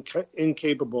was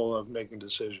incapable of making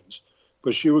decisions.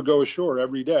 But she would go ashore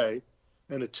every day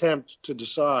and attempt to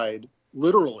decide,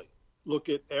 literally, look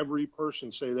at every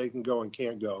person, say they can go and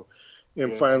can't go.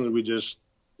 And finally, we just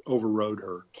overrode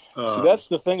her. So that's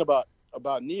the thing about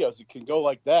NEOs. It can go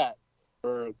like that,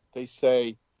 where they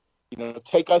say,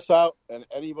 take us out and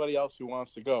anybody else who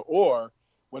wants to go. Or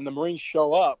when the Marines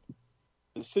show up,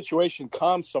 the situation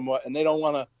calms somewhat, and they don't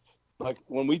want to, like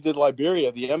when we did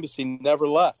Liberia, the embassy never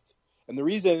left. And the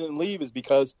reason they didn't leave is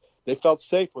because they felt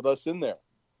safe with us in there.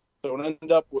 So it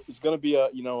ended up, it was going to be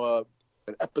an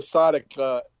episodic,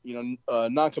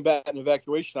 non-combatant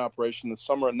evacuation operation in the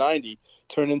summer of 90,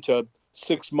 turned into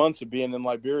 6 months of being in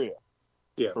Liberia.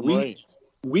 Yeah,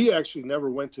 we actually never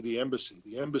went to the embassy.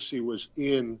 The embassy was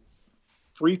in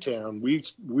Freetown. We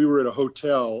were at a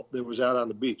hotel that was out on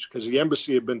the beach because the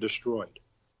embassy had been destroyed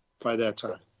by that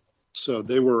time. So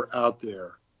they were out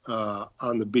there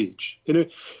on the beach. And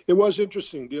it was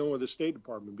interesting dealing with the State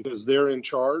Department because they're in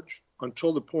charge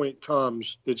until the point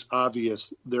comes it's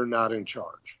obvious they're not in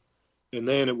charge. And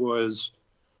then it was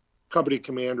company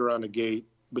commander on the gate,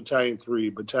 Battalion 3,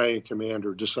 battalion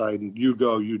commander deciding you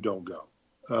go, you don't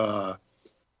go.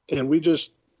 And we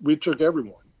took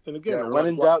everyone. And again, when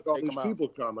in doubt, all these people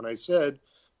come. And I said,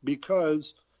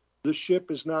 because the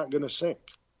ship is not going to sink.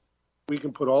 We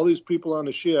can put all these people on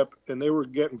the ship, and they were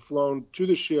getting flown to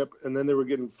the ship, and then they were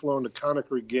getting flown to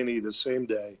Conakry, Guinea the same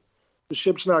day. The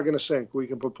ship's not going to sink. We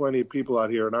can put plenty of people out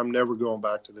here, and I'm never going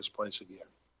back to this place again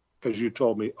because you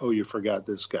told me, oh, you forgot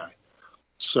this guy.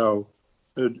 So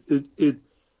I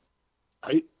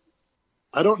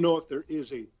don't know if there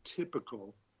is a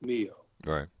typical NEO.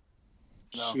 Right.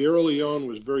 No. Sierra Leone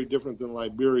was very different than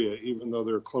Liberia, even though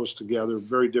they're close together.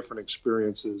 Very different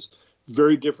experiences.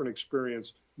 Very different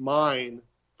experience. Mine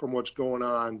from what's going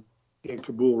on in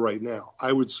Kabul right now.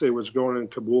 I would say what's going on in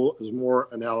Kabul is more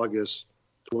analogous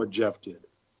to what Jeff did.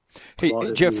 Hey,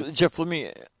 Jeff, let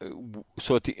me.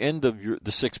 So at the end of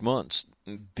the 6 months,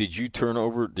 did you turn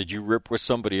over? Did you rip with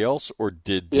somebody else, or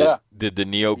did the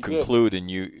NEO conclude and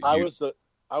you? I was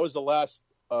the last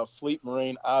fleet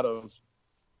Marine out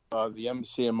of the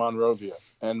embassy in Monrovia,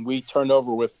 and we turned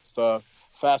over with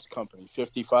Fast Company,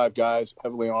 55 guys,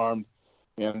 heavily armed,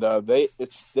 and they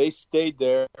stayed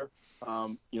there,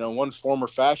 one form or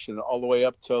fashion, all the way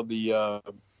up till the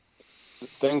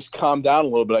things calmed down a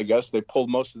little bit. I guess they pulled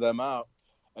most of them out,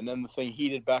 and then the thing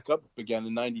heated back up again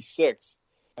in '96,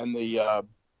 and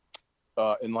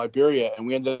in Liberia, and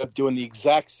we ended up doing the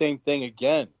exact same thing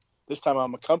again. This time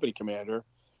I'm a company commander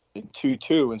in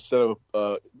 2-2 instead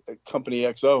of Company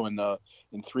XO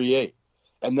in 3-8.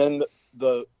 And then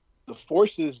the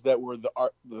forces that were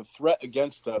the threat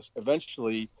against us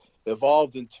eventually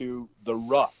evolved into the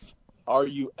RUF,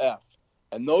 RUF.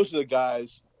 And those are the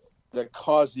guys that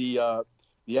caused the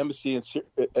embassy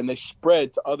and they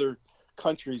spread to other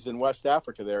countries in West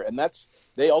Africa there. And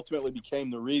they ultimately became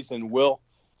the reason Will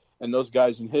and those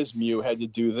guys in his MU had to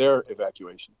do their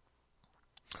evacuation.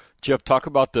 Jeff, talk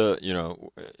about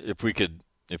if we could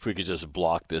just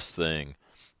block this thing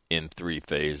in 3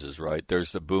 phases, right?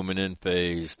 There's the booming in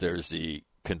phase, there's the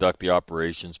conduct the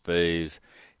operations phase,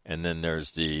 and then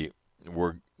there's the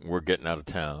we're getting out of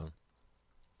town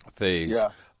phase.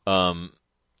 Yeah.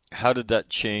 How did that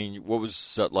change? What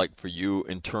was that like for you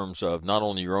in terms of not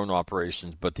only your own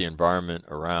operations but the environment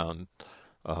around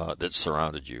that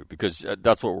surrounded you? Because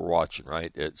that's what we're watching,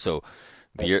 right?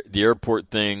 The airport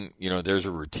thing, there's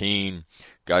a routine.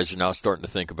 Guys are now starting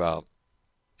to think about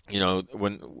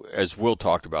as Will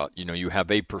talked about, you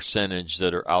have a percentage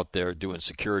that are out there doing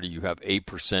security. You have a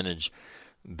percentage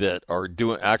that are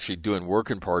doing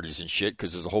working parties and shit,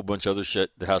 because there's a whole bunch of other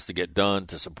shit that has to get done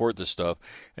to support this stuff.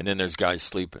 And then there's guys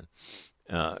sleeping.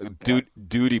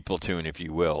 Duty platoon, if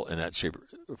you will, in that shape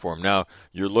or form. Now,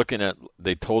 you're looking at,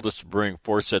 they told us to bring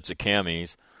 4 sets of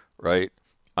camis, right?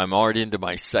 I'm already into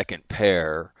my second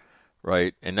pair,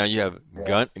 right? And now you have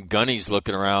gunnies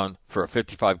looking around for a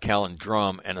 55-gallon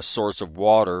drum and a source of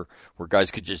water where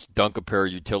guys could just dunk a pair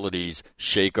of utilities,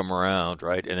 shake them around,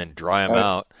 right, and then dry them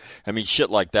out. I mean, shit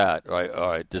like that, right?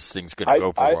 All right, this thing's going to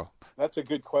go for a while. That's a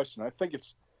good question. I think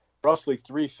it's roughly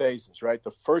 3 phases, right?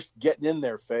 The first getting in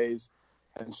there phase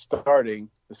and starting.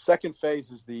 The second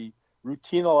phase is the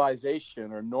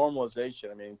routinization or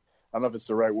normalization. I mean, I don't know if it's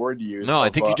the right word to use. No, I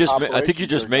think you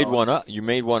just made one up. You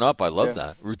made one up. I love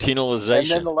that. Routinization. And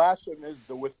then the last one is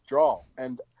the withdrawal.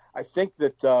 And I think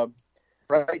that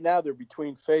right now they're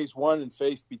between phase 1 and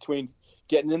between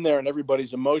getting in there and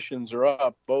everybody's emotions are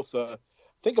up. Both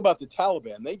think about the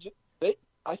Taliban.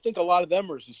 I think a lot of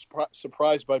them are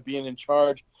surprised by being in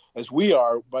charge as we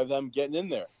are by them getting in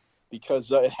there, because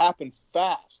it happened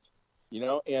fast,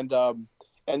 and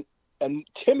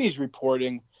Timmy's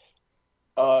reporting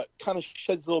kind of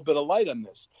sheds a little bit of light on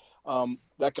this.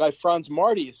 That guy Franz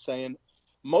Marty is saying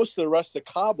most of the rest of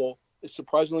Kabul is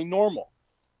surprisingly normal.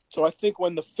 So I think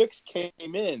when the fix came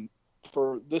in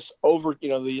for this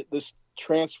this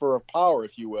transfer of power,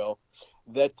 if you will,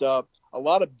 that a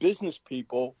lot of business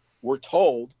people were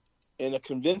told in a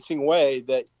convincing way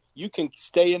that you can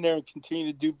stay in there and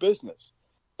continue to do business.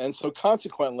 And so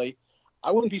consequently, I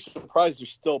wouldn't be surprised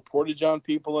there's still Porta-John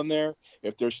people in there,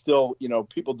 if there's still,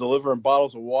 people delivering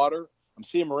bottles of water. I'm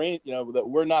seeing Marine, that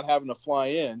we're not having to fly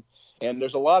in. And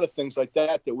there's a lot of things like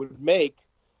that would make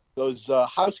those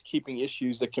housekeeping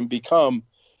issues that can become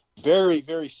very,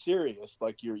 very serious,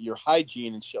 like your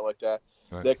hygiene and shit like that,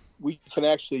 right, that we can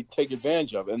actually take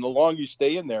advantage of. And the longer you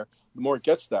stay in there, the more it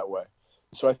gets that way.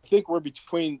 So I think we're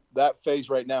between that phase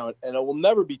right now, and it will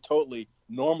never be totally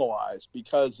normalized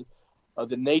because of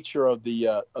the nature of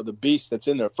the beast that's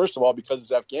in there. First of all, because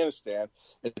it's Afghanistan,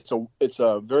 it's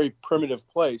a very primitive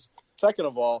place. Second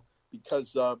of all,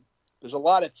 because there's a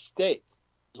lot at stake.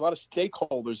 There's a lot of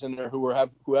stakeholders in there who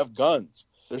have guns.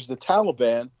 There's the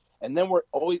Taliban, and then we're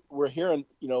hearing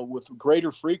with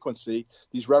greater frequency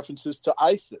these references to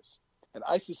ISIS. And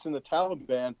ISIS and the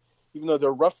Taliban, even though they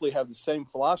roughly have the same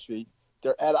philosophy,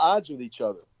 they're at odds with each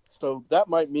other. So that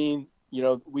might mean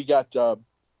we got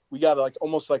like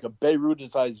almost like a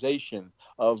Beirutization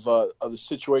of the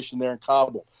situation there in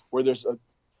Kabul, where there's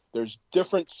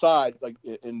different sides. Like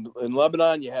in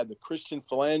Lebanon, you had the Christian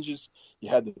phalanges, you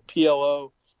had the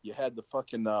PLO, you had the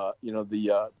fucking the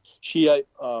Shiite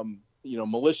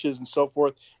militias and so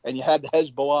forth, and you had the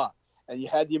Hezbollah, and you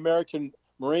had the American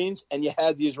Marines, and you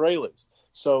had the Israelis.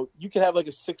 So you could have like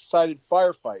a 6-sided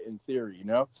firefight in theory,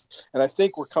 And I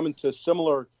think we're coming to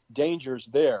similar dangers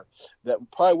there that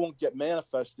probably won't get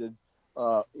manifested,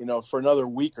 for another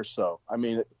week or so. I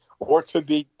mean, or it could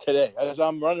be today. As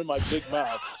I'm running my big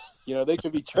mouth, they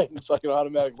could be training fucking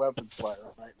automatic weapons fire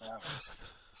right now.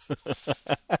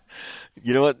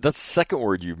 You know what? That's the second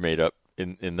word you made up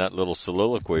in that little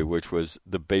soliloquy, which was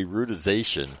the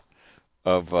Beirutization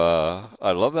of.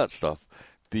 I love that stuff.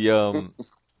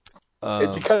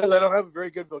 It's because I don't have a very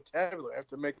good vocabulary. I have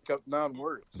to make up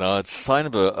non-words. No, it's a sign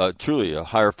of truly a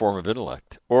higher form of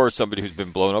intellect, or somebody who's been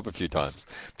blown up a few times.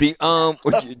 Take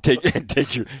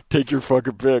your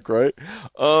fucking pick, right?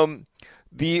 But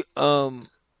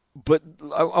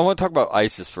I want to talk about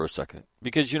ISIS for a second,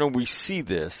 because we see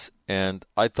this, and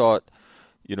I thought,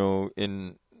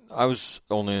 I was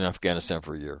only in Afghanistan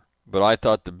for a year, but I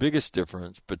thought the biggest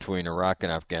difference between Iraq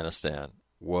and Afghanistan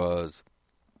was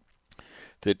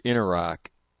that in Iraq,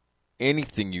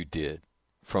 anything you did,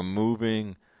 from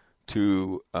moving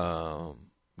to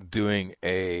doing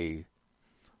a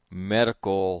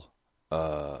medical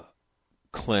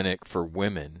clinic for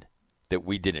women that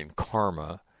we did in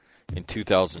Karma in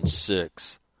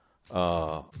 2006,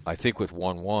 I think with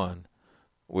 1-1,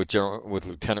 with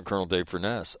Lieutenant Colonel Dave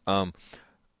Furness,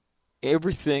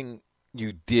 everything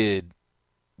you did,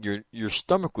 your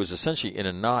stomach was essentially in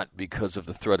a knot because of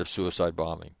the threat of suicide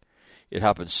bombing. It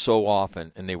happened so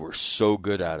often, and they were so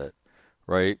good at it,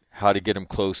 right? How to get them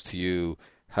close to you,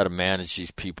 how to manage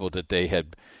these people that they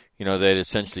had, they had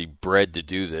essentially bred to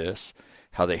do this,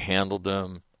 how they handled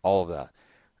them, all of that.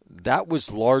 That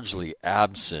was largely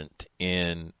absent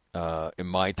in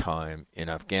my time in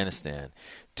Afghanistan,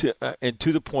 and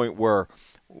to the point where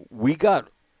we got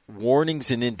warnings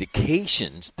and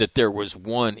indications that there was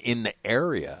one in the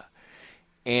area,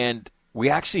 and we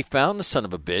actually found the son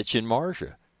of a bitch in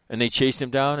Marja. And they chased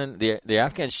him down, and the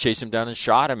Afghans chased him down and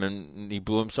shot him, and he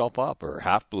blew himself up, or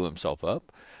half blew himself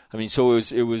up. I mean, so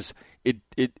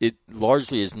it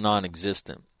largely is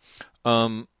non-existent.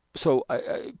 So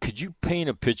could you paint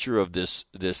a picture of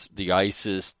the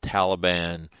ISIS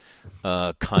Taliban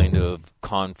kind of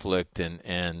conflict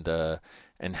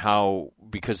and how,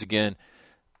 because again,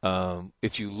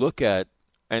 if you look at,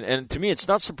 and to me it's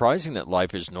not surprising that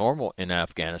life is normal in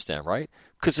Afghanistan, right?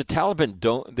 Because the Taliban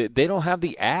don't have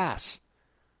the ass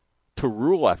to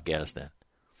rule Afghanistan,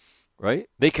 right?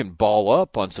 They can ball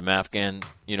up on some Afghan,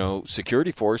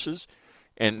 security forces,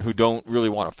 and who don't really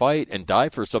want to fight and die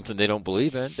for something they don't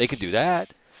believe in. They can do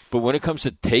that, but when it comes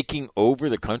to taking over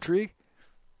the country,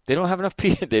 they don't have enough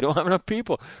people. They don't have enough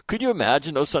people. Could you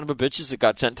imagine those son of a bitches that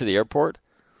got sent to the airport,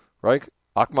 right?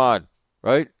 Ahmad,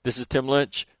 right? This is Tim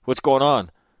Lynch. What's going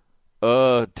on?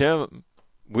 Tim,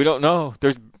 we don't know.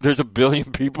 There's a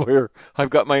billion people here. I've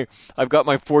got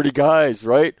my 40 guys,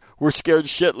 right? We're scared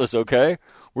shitless, okay?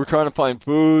 We're trying to find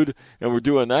food, and we're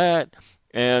doing that.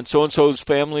 And so-and-so's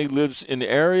family lives in the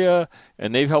area,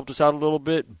 and they've helped us out a little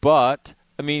bit. But,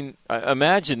 I mean,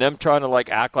 imagine them trying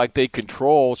to, act like they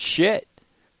control shit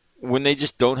when they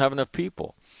just don't have enough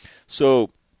people. So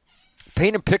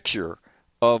paint a picture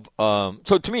of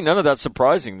so to me, none of that's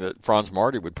surprising that Franz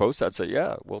Marty would post that and say,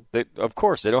 yeah, well, of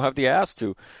course, they don't have the ass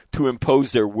to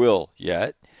impose their will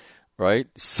yet, right?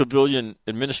 Civilian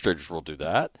administrators will do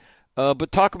that.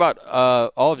 But talk about,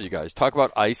 all of you guys, talk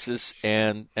about ISIS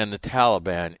and the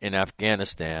Taliban in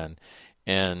Afghanistan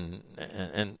and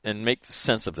make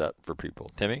sense of that for people.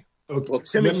 Timmy? Okay. Well,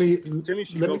 Timmy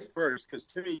should go first, because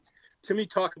Timmy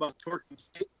talked about Turkey,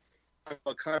 talked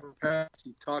about Khyber Pass,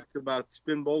 he talked about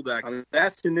Spin Boldak. I mean,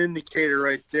 that's an indicator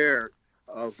right there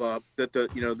of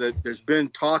that there's been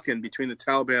talking between the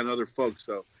Taliban and other folks.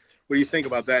 So what do you think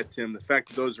about that, Tim? The fact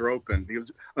that those are open,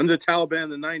 because under the Taliban in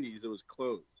the 90s, it was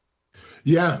closed.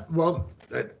 Yeah, well,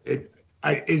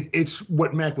 it's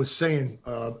what Mac was saying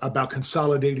about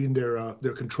consolidating their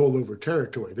control over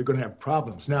territory. They're going to have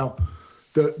problems. Now,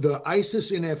 the ISIS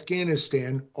in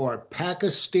Afghanistan are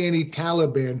Pakistani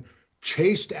Taliban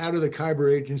chased out of the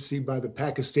Khyber Agency by the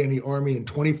Pakistani army in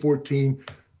 2014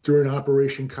 during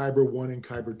Operation Khyber 1 and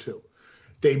Khyber 2.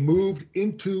 They moved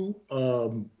into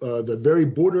the very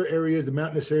border areas, the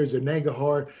mountainous areas of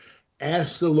Nangarhar,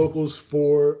 asked the locals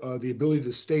for the ability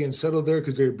to stay and settle there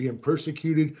because they were being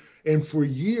persecuted. And for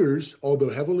years, although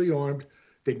heavily armed,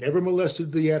 they never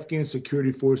molested the Afghan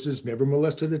security forces, never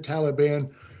molested the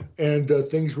Taliban, and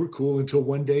things were cool until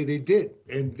one day they did.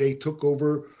 And they took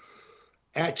over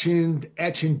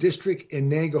Achin district in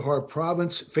Nangarhar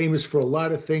province, famous for a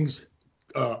lot of things,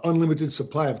 unlimited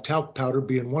supply of talc powder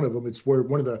being one of them. It's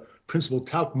one of the principal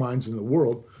talc mines in the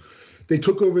world. They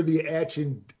took over the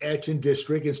Achin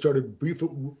district and started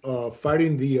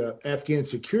fighting the Afghan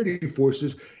security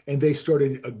forces, and they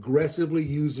started aggressively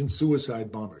using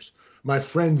suicide bombers. My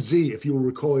friend Z, if you will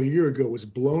recall, a year ago, was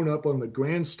blown up on the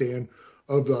grandstand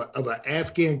of an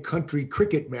Afghan country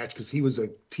cricket match because he was a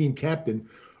team captain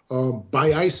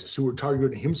by ISIS, who were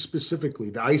targeting him specifically.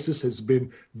 The ISIS has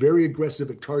been very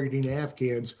aggressive at targeting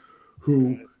Afghans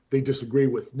who they disagree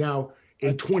with. Now,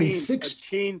 in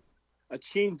 2016...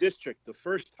 Achin district,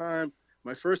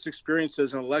 my first experience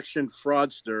as an election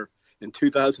fraudster in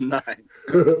 2009.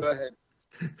 Go ahead.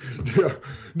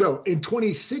 No, in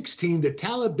 2016, the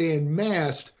Taliban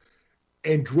massed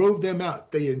and drove them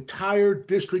out. The entire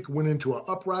district went into an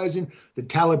uprising. The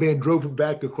Taliban drove them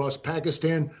back across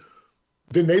Pakistan.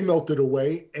 Then they melted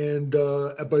away,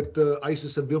 but the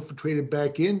ISIS have infiltrated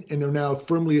back in, and they're now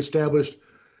firmly established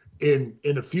in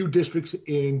a few districts in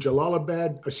in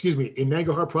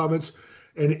Nangarhar province,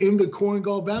 and in the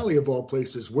Korangal Valley of all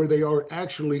places, where they are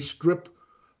actually strip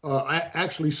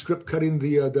cutting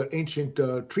the ancient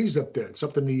trees up there. It's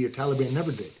something the Taliban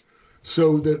never did.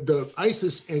 So the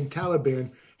ISIS and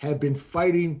Taliban have been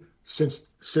fighting since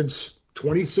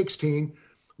 2016,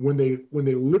 when they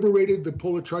liberated the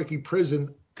Policharki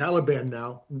prison. Taliban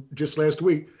now, just last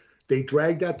week, they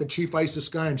dragged out the chief ISIS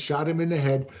guy and shot him in the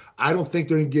head. I don't think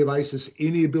they're going to give ISIS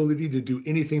any ability to do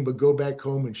anything but go back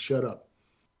home and shut up.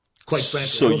 Quite frankly.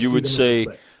 So you would say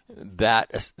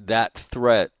that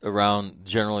threat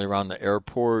generally around the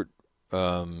airport?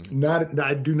 I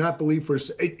do not believe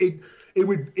it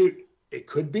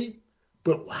could be,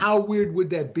 but how weird would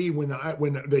that be when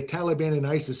the Taliban and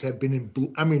ISIS have been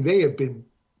they have been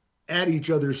at each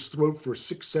other's throat for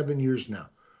 6-7 years now.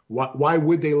 Why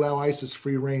would they allow ISIS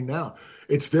free reign now?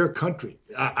 It's their country.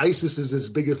 ISIS is as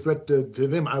big a threat to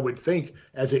them, I would think,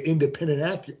 as an independent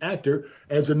actor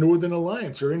as the Northern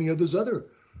Alliance or any of those other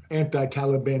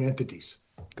anti-Taliban entities.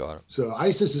 Got it. So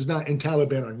ISIS is not and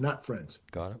Taliban are not friends.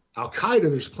 Got it. Al-Qaeda,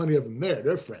 there's plenty of them there.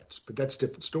 They're friends, but that's a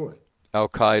different story.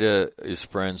 Al-Qaeda is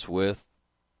friends with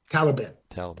Taliban.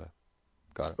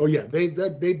 Got it. Oh yeah, they've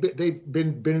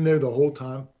been in there the whole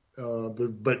time,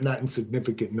 but not in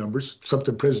significant numbers.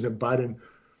 Something President Biden,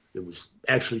 it was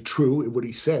actually true what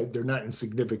he said. They're not in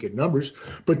significant numbers,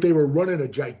 but they were running a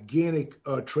gigantic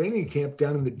training camp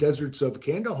down in the deserts of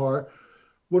Kandahar.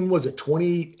 When was it?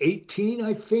 2018,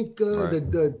 I think.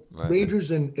 The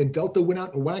Rangers and Delta went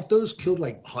out and whacked those, killed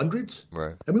like hundreds.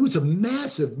 Right. I mean, it was a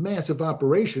massive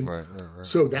operation. Right.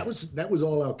 So that was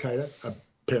all Al Qaeda,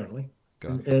 apparently.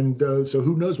 And so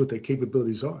who knows what their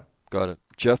capabilities are? Got it.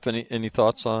 Jeff, any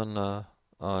thoughts on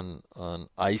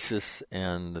ISIS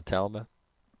and the Taliban?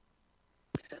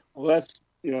 Well, that's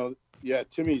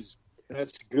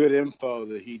that's good info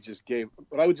that he just gave.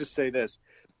 But I would just say this,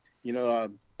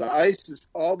 the ISIS,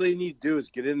 all they need to do is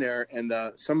get in there, and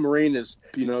some Marine is,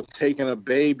 taking a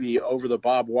baby over the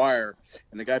barbed wire,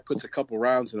 and the guy puts a couple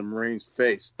rounds in the Marine's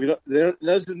face. There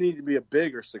doesn't need to be a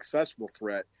big or successful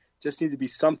threat. Just need to be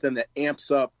something that amps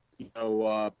up,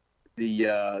 the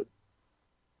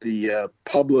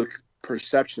public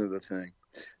perception of the thing.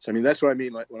 So, I mean, that's what I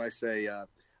mean when I say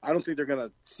I don't think they're going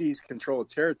to seize control of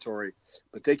territory,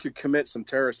 but they could commit some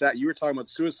terrorist act. You were talking about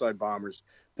suicide bombers.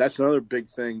 That's another big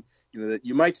thing, that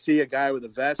you might see a guy with a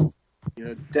vest,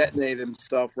 detonate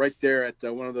himself right there at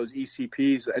one of those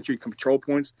ECPs, entry control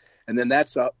points, and then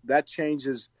that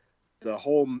changes the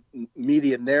whole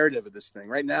media narrative of this thing.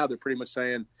 Right now, they're pretty much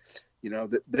saying,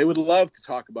 that they would love to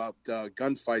talk about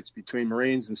gunfights between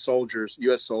Marines and soldiers,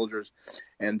 U.S. soldiers,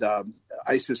 and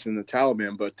ISIS and the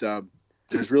Taliban. But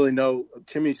there's really no,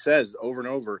 Timmy says over and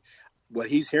over, what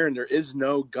he's hearing, there is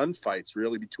no gunfights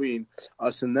really between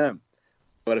us and them.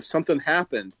 But if something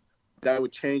happened, that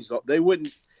would change. They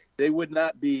would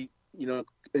not be,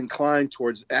 inclined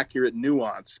towards accurate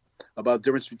nuance about the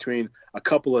difference between a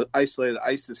couple of isolated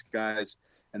ISIS guys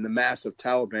and the massive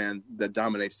Taliban that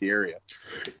dominates the area.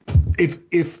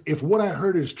 If what I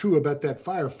heard is true about that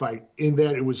firefight, in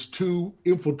that it was two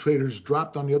infiltrators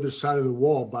dropped on the other side of the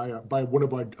wall by one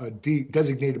of our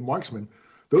designated marksmen,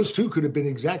 those two could have been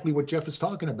exactly what Jeff is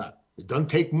talking about. It doesn't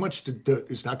take much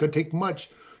it's not going to take much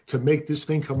to make this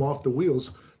thing come off the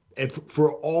wheels. And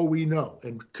for all we know,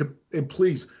 and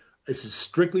please, this is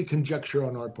strictly conjecture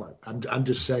on our part. I'm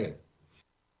just saying.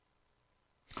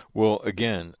 Well,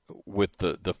 again, with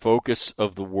the focus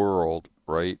of the world,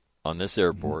 right, on this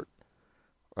airport,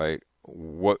 right,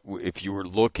 what if you were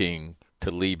looking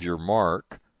to leave your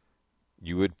mark,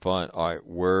 you would find, all right,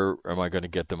 where am I going to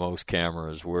get the most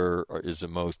cameras? Where is the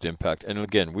most impact? And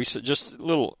again, we just a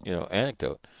little,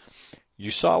 anecdote. You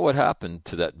saw what happened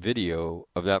to that video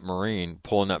of that Marine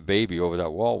pulling that baby over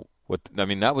that wall.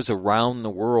 That was around the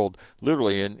world,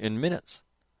 literally in minutes.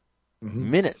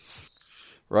 Minutes,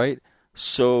 right?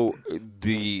 So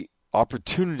the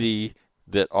opportunity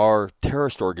that our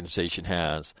terrorist organization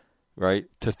has, right,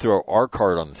 to throw our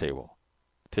card on the table,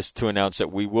 to announce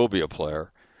that we will be a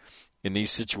player in these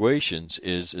situations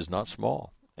is not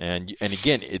small. And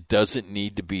again, it doesn't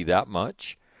need to be that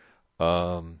much.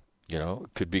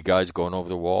 It could be guys going over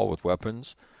the wall with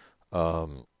weapons,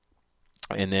 and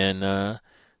then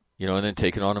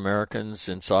taking on Americans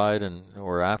inside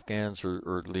or Afghans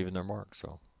or leaving their mark.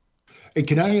 So. And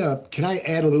can I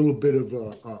add a little bit of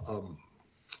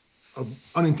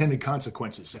unintended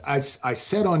consequences? I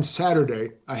said on Saturday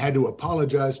I had to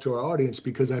apologize to our audience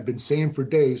because I've been saying for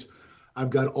days I've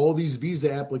got all these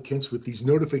visa applicants with these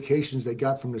notifications they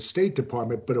got from the State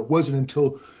Department, but it wasn't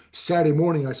until Saturday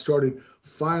morning I started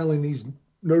filing these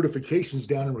notifications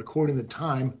down and recording the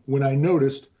time when I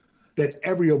noticed that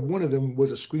every one of them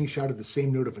was a screenshot of the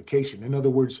same notification. In other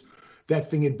words, that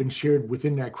thing had been shared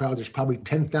within that crowd. There's probably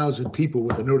 10,000 people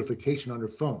with a notification on their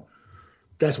phone.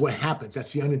 That's what happens.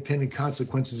 That's the unintended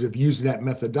consequences of using that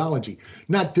methodology.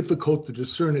 Not difficult to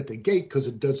discern at the gate because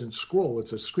it doesn't scroll.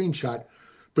 It's a screenshot,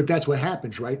 but that's what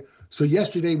happens, right? So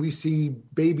yesterday we see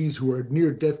babies who are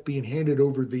near death being handed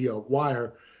over the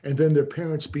wire, and then their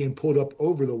parents being pulled up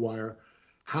over the wire.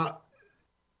 How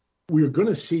we're going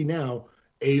to see now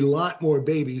a lot more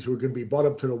babies who are going to be brought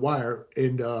up to the wire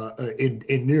in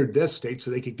near death state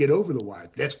so they could get over the wire.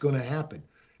 That's going to happen.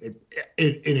 And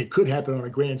it could happen on a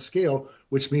grand scale,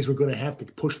 which means we're going to have to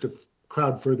push the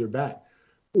crowd further back.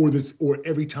 Or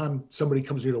every time somebody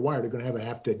comes near the wire, they're going to have a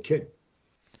half-dead kid.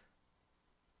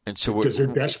 And so because they're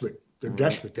desperate. They're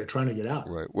desperate. They're trying to get out.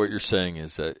 Right. What you're saying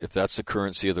is that if that's the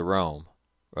currency of the realm,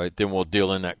 right, then we'll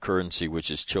deal in that currency,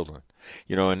 which is children.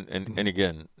 And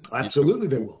again, absolutely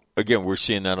they will. Again, we're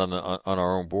seeing that on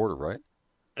our own border, right?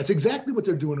 That's exactly what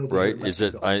they're doing over right? here in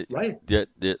Mexico. Right.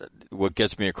 What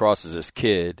gets me across is this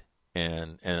kid,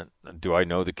 and do I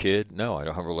know the kid? No, I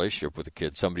don't have a relationship with the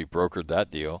kid. Somebody brokered that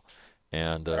deal,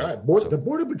 and the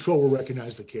Border Patrol will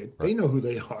recognize the kid. Right. They know who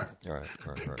they are, right,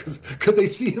 because they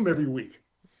see him every week.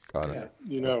 Got it.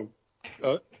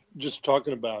 Just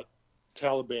talking about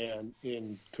Taliban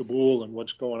in Kabul and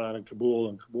what's going on in Kabul,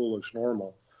 and Kabul looks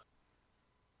normal.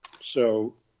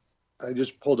 So I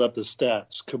just pulled up the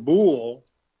stats. Kabul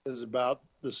is about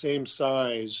the same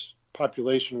size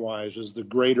population-wise as the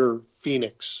greater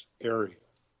Phoenix area.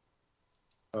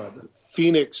 The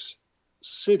Phoenix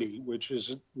city, which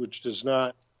does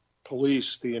not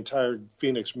police the entire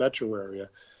Phoenix metro area,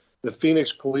 the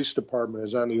Phoenix Police Department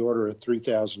is on the order of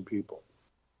 3,000 people.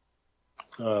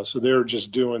 So they're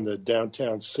just doing the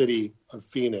downtown city of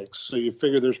Phoenix. So you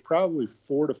figure there's probably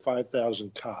 4,000 to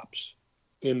 5,000 cops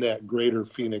in that greater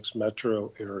Phoenix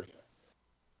metro area.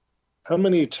 How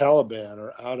many Taliban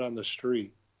are out on the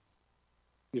street,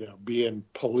 being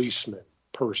policemen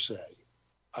per se?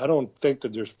 I don't think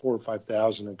that there's 4,000 or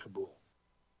 5,000 in Kabul.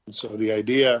 And so the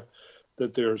idea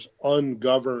that there's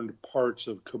ungoverned parts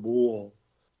of Kabul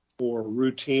or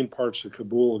routine parts of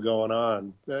Kabul going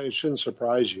on, it shouldn't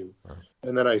surprise you. Right.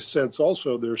 And then I sense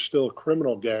also there's still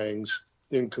criminal gangs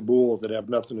in Kabul that have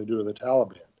nothing to do with the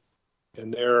Taliban.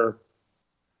 And they're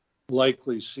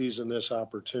likely seizing this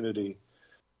opportunity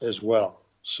as well.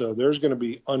 So there's going to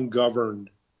be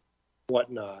ungoverned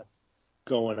whatnot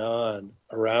going on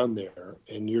around there.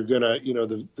 And you're going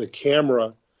to, the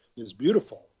camera is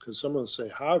beautiful, because someone will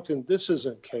say, how can, this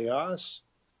isn't chaos?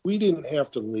 We didn't have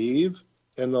to leave.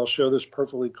 And they'll show this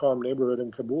perfectly calm neighborhood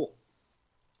in Kabul.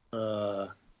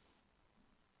 And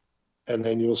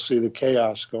then you'll see the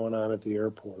chaos going on at the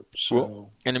airport. So,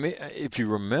 well, and I mean, if you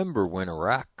remember when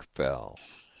Iraq fell,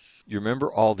 you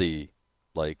remember all the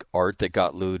art that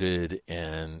got looted,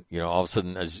 and all of a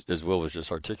sudden, as Will was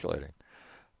just articulating,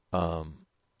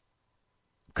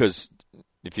 because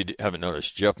if you haven't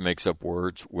noticed, Jeff makes up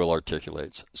words, Will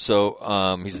articulates.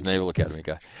 So he's a Naval Academy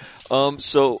guy.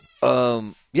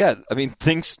 Yeah, I mean,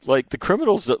 things like the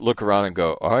criminals that look around and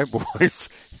go, all right, boys,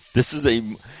 this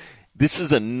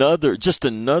is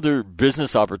another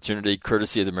business opportunity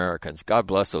courtesy of the Americans. God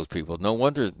bless those people. No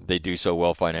wonder they do so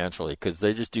well financially, because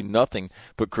they just do nothing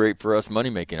but create for us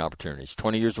money-making opportunities.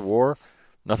 20 years of war,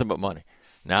 nothing but money.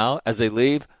 Now, as they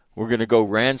leave, we're going to go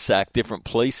ransack different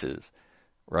places,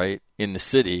 right, in the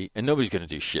city, and nobody's going to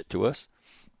do shit to us,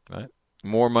 right?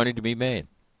 More money to be made,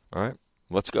 all right?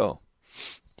 Let's go.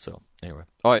 So, anyway.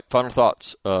 All right, final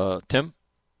thoughts. Tim?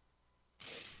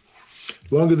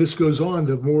 The longer this goes on,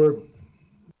 the more,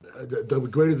 the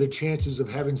greater the chances of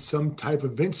having some type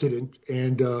of incident.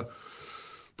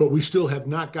 But we still have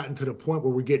not gotten to the point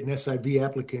where we're getting SIV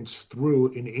applicants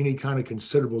through in any kind of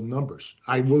considerable numbers.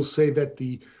 I will say that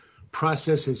the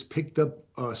process has picked up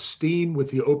steam with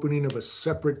the opening of a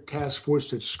separate task force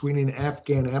that's screening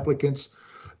Afghan applicants.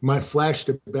 My flash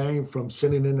to bang from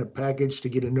sending in a package to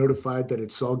getting notified that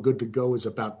it's all good to go is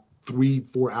about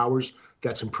 3-4 hours.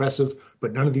 That's impressive,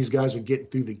 but none of these guys are getting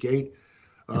through the gate.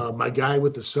 My guy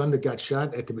with the son that got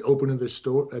shot at the opening of the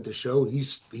store at the show,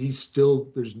 he's still,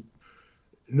 there's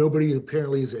nobody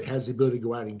apparently has the ability to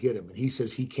go out and get him, and he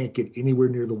says he can't get anywhere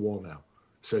near the wall now.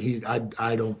 So this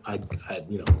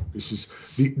is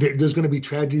there's going to be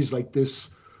tragedies like this.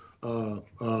 There's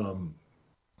going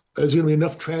to be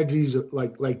enough tragedies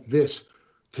like this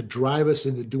to drive us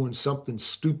into doing something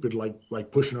stupid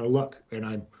like pushing our luck.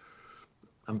 And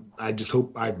I just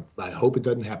hope I hope it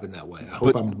doesn't happen that way. I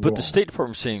hope I'm wrong. But the State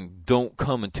Department's saying don't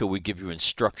come until we give you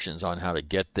instructions on how to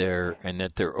get there, and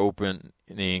that they're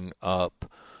opening up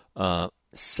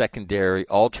secondary,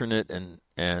 alternate,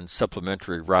 and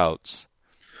supplementary routes.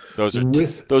 Those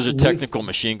are technical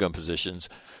machine gun positions.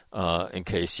 In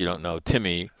case you don't know,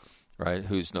 Timmy, right,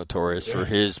 who's notorious for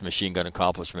his machine gun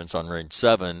accomplishments on Range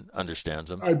 7, understands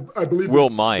them. I believe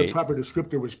the proper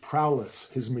descriptor was prowess,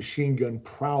 his machine gun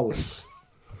prowess.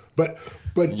 But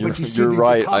you see, you're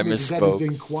right. I misspoke. That is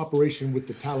in cooperation with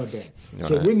the Taliban.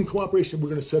 So when in cooperation, we're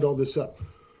going to set all this up.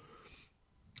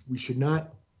 We should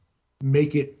not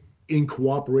make it in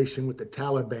cooperation with the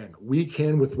Taliban. We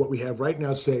can, with what we have right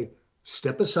now, say,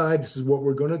 step aside. This is what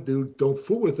we're going to do. Don't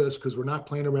fool with us, because we're not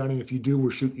playing around. And if you do, we'll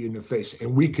shoot you in the face.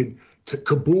 And we could.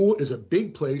 Kabul is a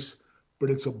big place, but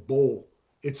it's a bowl.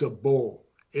 It's a bowl.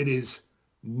 It is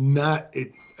not.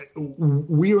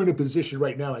 We are in a position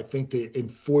right now, I think, to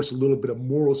enforce a little bit of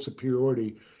moral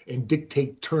superiority and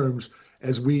dictate terms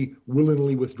as we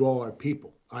willingly withdraw our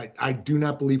people. I do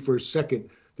not believe for a second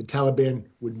the Taliban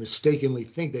would mistakenly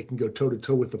think they can go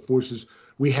toe-to-toe with the forces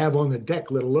we have on the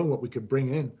deck, let alone what we could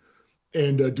bring in.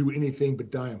 and do anything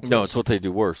but die. No, it's what they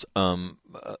do worse.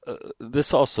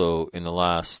 This also in the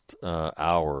last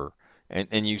hour,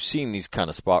 and you've seen these kind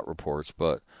of spot reports,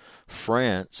 but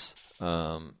France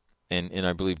and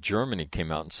I believe Germany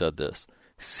came out and said this,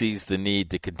 sees the need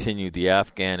to continue the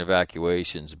Afghan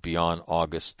evacuations beyond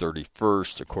August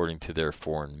 31st, according to their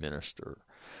foreign minister.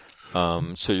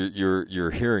 So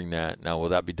you're hearing that now. Will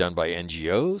that be done by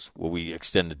NGOs? Will we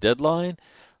extend the deadline?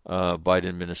 Biden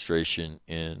administration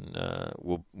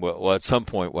will at some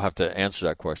point we'll have to answer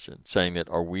that question, saying that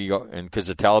are we, and because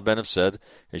the Taliban have said,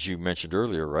 as you mentioned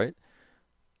earlier, right?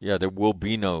 Yeah, there will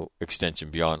be no extension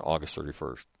beyond August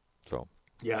 31st. So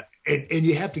yeah, and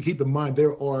you have to keep in mind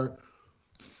there are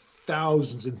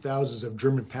thousands and thousands of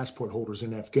German passport holders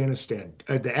in Afghanistan.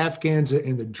 The Afghans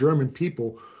and the German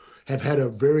people have had a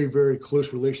very, very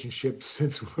close relationship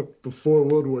since before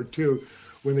World War II,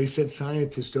 when they sent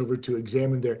scientists over to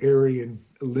examine their Aryan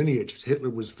lineage. Hitler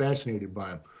was fascinated by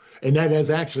them. And that has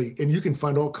actually, and you can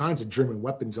find all kinds of German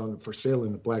weapons for sale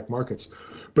in the black markets.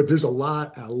 But there's a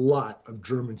lot of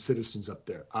German citizens up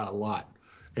there, a lot.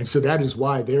 And so that is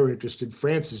why they're interested.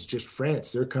 France is just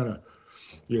France. They're kind of,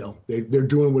 they're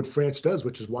doing what France does,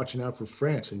 which is watching out for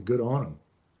France, and good on them.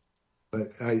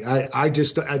 But I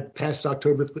passed August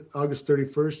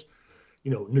 31st,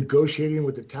 negotiating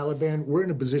with the Taliban. We're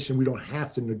in a position we don't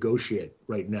have to negotiate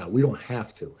right now. We don't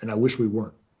have to, and I wish we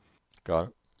weren't. Got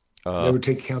it. Never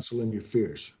take counsel in your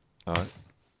fears. All right.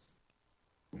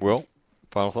 Will,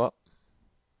 final thought?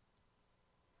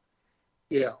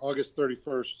 Yeah, August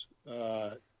 31st.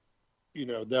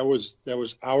 That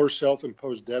was our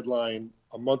self-imposed deadline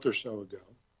a month or so ago,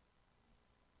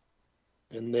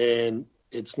 and then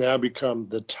it's now become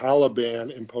the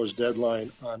Taliban imposed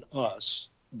deadline on us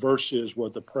versus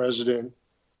what the president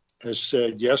has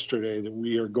said yesterday, that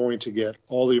we are going to get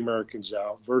all the Americans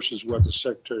out, versus what the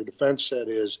Secretary of Defense said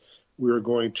is we are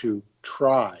going to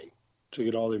try to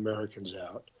get all the Americans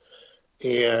out.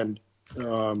 And,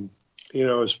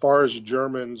 as far as the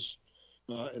Germans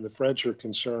and the French are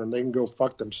concerned, they can go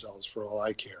fuck themselves for all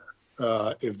I care.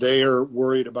 If they are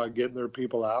worried about getting their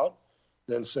people out,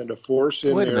 then send a force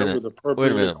in there with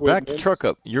appropriate equipment. Back the truck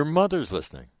up. Your mother's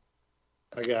listening.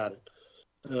 I got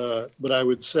it. But I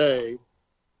would say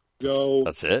go.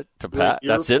 That's it? To Pat?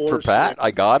 That's it for Pat?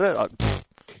 I got it?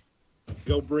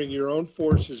 Go bring your own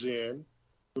forces in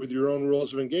with your own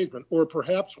rules of engagement. Or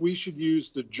perhaps we should use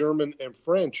the German and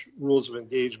French rules of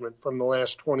engagement from the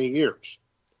last 20 years.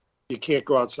 You can't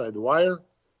go outside the wire.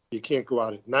 You can't go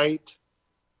out at night,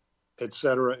 et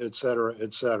cetera, et cetera,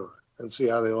 et cetera, and see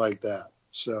how they like that.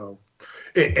 So,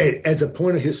 as a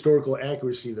point of historical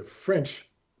accuracy, the French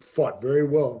fought very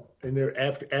well in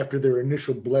after their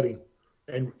initial blooding,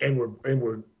 and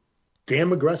were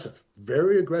damn aggressive,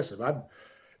 very aggressive.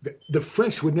 The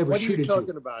French would never shoot at you. What are you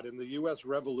talking about? In the U.S.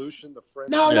 Revolution, the French?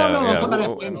 No. I'm talking about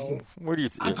Afghanistan. Where do you?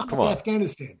 I'm talking about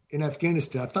Afghanistan. In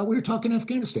Afghanistan, I thought we were talking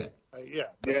Afghanistan. The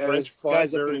French fought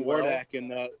guys very up in well. Wardak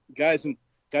and guys in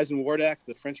Wardak,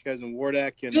 the French guys in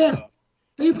Wardak, and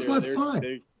they fought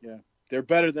fine. They're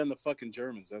better than the fucking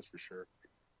Germans, that's for sure.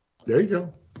 There you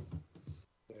go.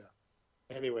 Yeah.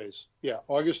 Anyways,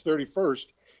 August 31st.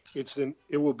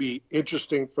 It will be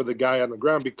interesting for the guy on the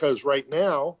ground, because right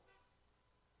now,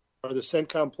 are the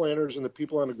CENTCOM planners and the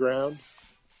people on the ground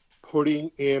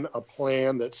putting in a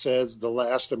plan that says the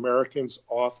last Americans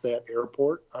off that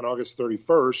airport on August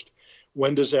 31st?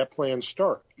 When does that plan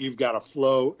start? You've got to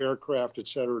flow aircraft, et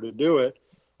cetera, to do it.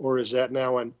 Or is that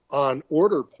now an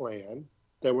on-order plan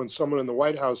that when someone in the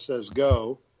White House says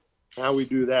go, now we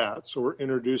do that? So we're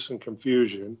introducing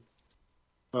confusion.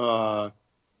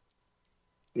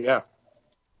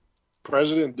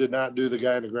 President did not do the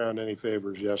guy on the ground any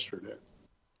favors yesterday.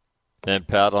 And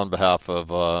Pat, on behalf of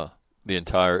the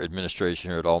entire administration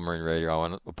here at All Marine Radio, I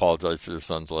want to apologize for your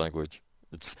son's language.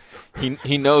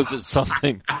 He knows it's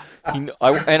something.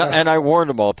 I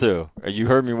warned him all too. You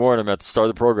heard me warn him at the start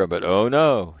of the program, but oh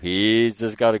no, he's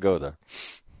just got to go there.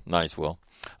 Nice, Will.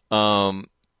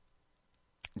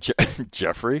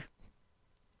 Jeffrey.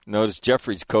 Notice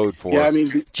Jeffrey's code for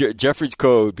Jeffrey's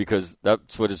code, because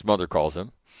that's what his mother calls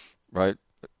him, right?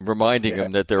 Reminding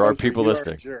him that there are people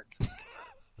listening.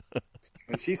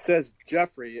 When she says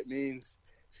Jeffrey, it means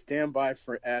stand by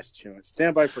for ass chewing,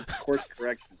 stand by for course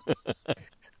correction.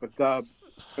 But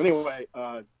anyway,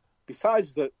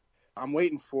 besides that, I'm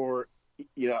waiting for,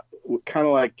 kind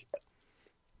of like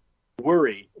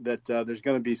worry that there's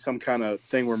going to be some kind of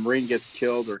thing where a Marine gets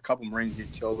killed, or a couple Marines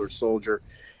get killed, or a soldier,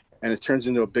 and it turns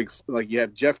into a big, like you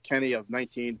have Jeff Kennedy of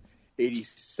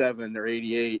 1987 or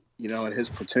 88, in his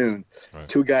platoon. Right.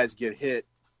 Two guys get hit.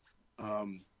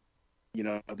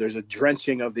 there's a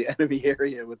drenching of the enemy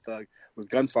area with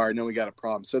gunfire, and then we got a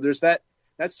problem. So there's that.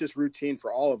 That's just routine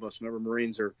for all of us whenever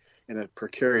Marines are in a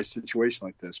precarious situation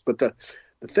like this. But the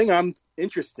thing I'm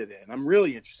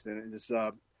really interested in is,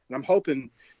 and I'm hoping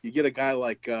you get a guy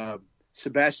like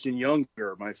Sebastian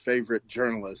Junger, my favorite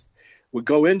journalist, would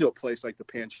go into a place like the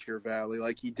Panjshir Valley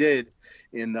like he did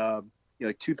in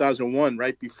 2001,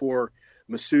 right before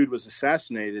Massoud was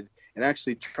assassinated, and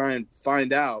actually try and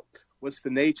find out what's the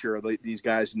nature of these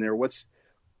guys in there, what's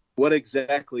what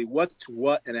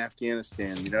in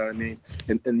Afghanistan, you know what I mean?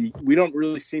 And we don't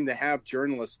really seem to have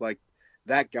journalists like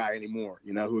that guy anymore,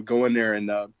 who would go in there and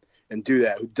do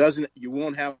that. You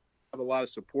won't have a lot of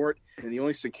support, and the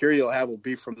only security you'll have will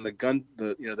be from the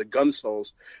gun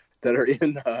souls that are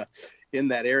in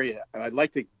that area. And I'd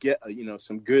like to get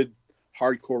some good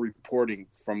hardcore reporting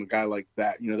from a guy like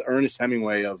that, the Ernest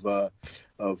Hemingway of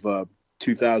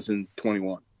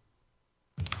 2021.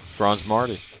 Franz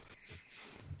Marty.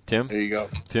 Tim? There you go.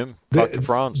 Tim, talk to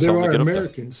Franz. There are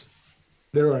Americans.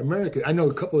 I know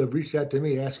a couple have reached out to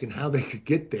me asking how they could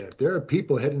get there. There are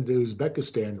people heading to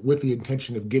Uzbekistan with the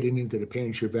intention of getting into the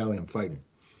Panjshir Valley and fighting.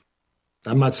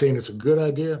 I'm not saying it's a good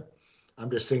idea. I'm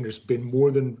just saying there's been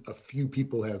more than a few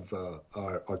people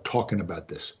are talking about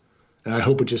this. And I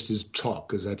hope it just is talk,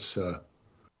 because that's, I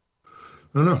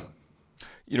don't know.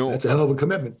 That's a hell of a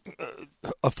commitment.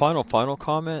 A final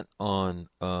comment on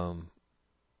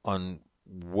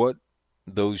what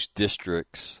those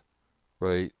districts,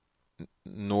 right,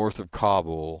 north of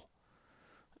Kabul,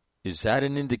 is that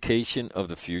an indication of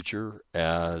the future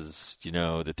as,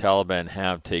 the Taliban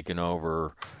have taken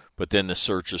over, but then the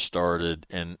searches started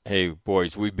and, hey,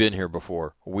 boys, we've been here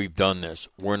before. We've done this.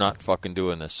 We're not fucking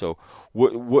doing this. So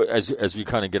what as we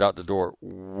kind of get out the door,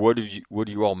 what do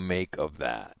you all make of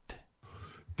that?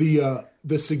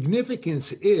 The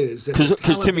significance is that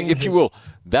because Timmy, if you will,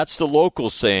 that's the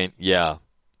locals saying, yeah,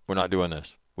 we're not doing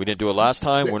this. We didn't do it last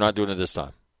time. We're not doing it this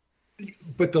time.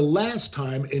 But the last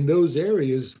time in those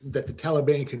areas that the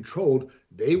Taliban controlled,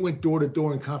 they went door to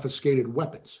door and confiscated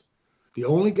weapons. The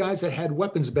only guys that had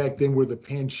weapons back then were the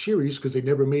Panjshiris, because they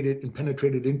never made it and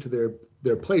penetrated into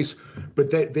their place.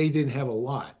 But they didn't have a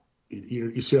lot.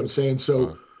 You see what I'm saying?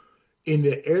 So in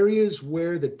the areas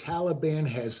where the Taliban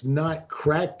has not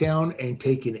cracked down and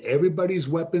taken everybody's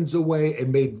weapons away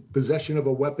and made possession of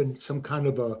a weapon some kind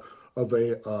of a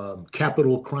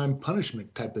capital crime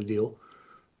punishment type of deal,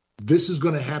 this is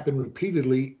going to happen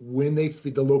repeatedly when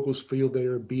the locals feel they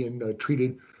are being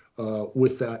treated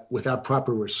without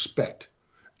proper respect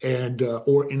and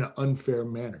or in an unfair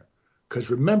manner. Because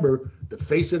remember, the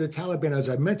face of the Taliban, as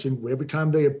I mentioned, every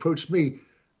time they approach me,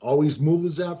 always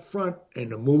mullahs out front,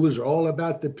 and the mullahs are all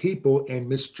about the people and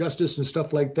misjustice and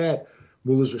stuff like that.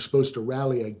 Mullahs are supposed to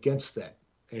rally against that,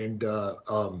 and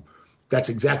that's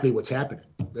exactly what's happening.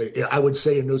 I would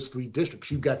say in those three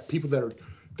districts, you've got people that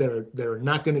are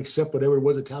not going to accept whatever it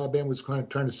was the Taliban was trying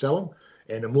to sell them,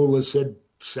 and the mullahs said,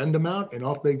 send them out, and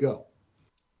off they go.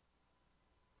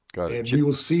 Got it. And we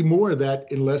will see more of that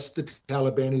unless the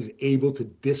Taliban is able to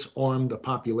disarm the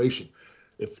population.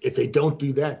 If they don't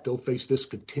do that, they'll face this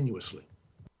continuously.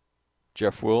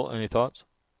 Jeff, Will, any thoughts?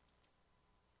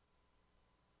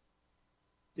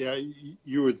 Yeah,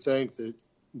 you would think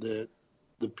that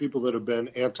the people that have been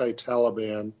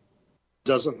anti-Taliban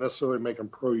doesn't necessarily make them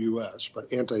pro-U.S.,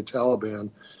 but anti-Taliban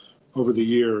over the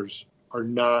years are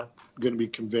not going to be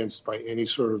convinced by any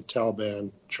sort of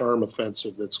Taliban charm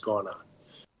offensive that's gone on.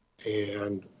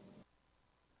 And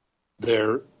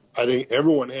I think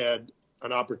everyone had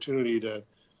an opportunity to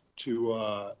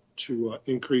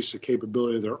increase the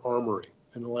capability of their armory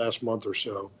in the last month or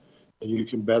so, and you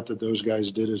can bet that those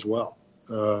guys did as well.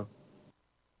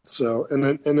 So, and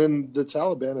then the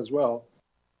Taliban as well,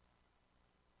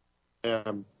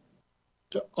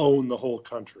 to own the whole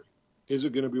country. Is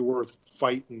it going to be worth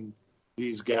fighting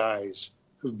these guys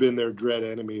who've been their dread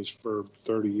enemies for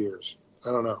 30 years? I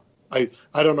don't know. I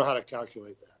don't know how to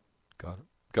calculate that.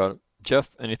 Got it. Jeff,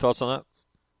 any thoughts on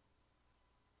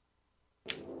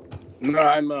that? No,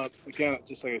 I'm again,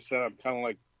 just like I said, I'm kind of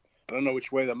like, I don't know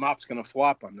which way the mop's going to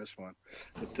flop on this one,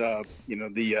 but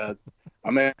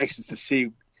I'm anxious to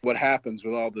see what happens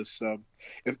with all this.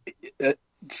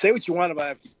 Say what you want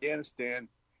about Afghanistan,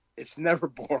 it's never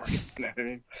boring. You know what I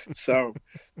mean? So,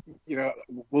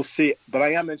 we'll see. But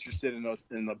I am interested in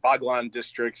the Baghlan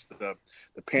districts, the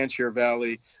Panjshir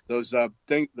Valley, those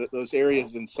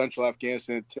areas in central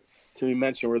Afghanistan. To be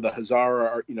mentioned, where the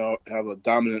Hazara have a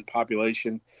dominant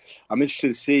population. I'm interested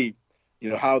to see,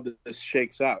 how this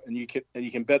shakes out, and you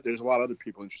can bet there's a lot of other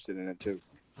people interested in it too.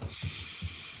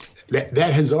 that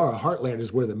has our heartland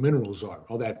is where the minerals are.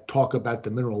 All that talk about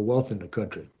the mineral wealth in the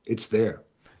country, it's there.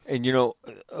 And,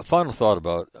 a final thought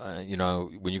about,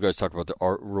 when you guys talk about the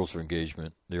rules of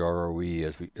engagement, the ROE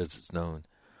as it's known,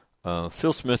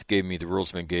 Phil Smith gave me the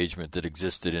rules of engagement that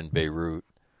existed in Beirut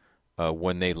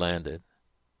when they landed.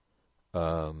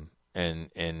 And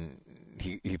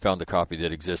he found a copy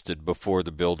that existed before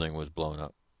the building was blown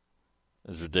up.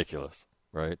 It's ridiculous,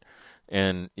 right?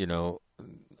 And,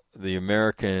 the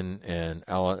American and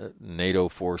NATO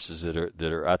forces that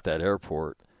are at that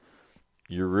airport,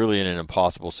 you're really in an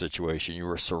impossible situation. You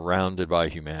are surrounded by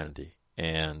humanity,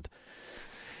 and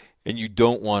you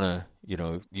don't want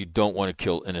to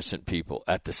kill innocent people.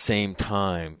 At the same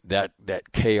time, that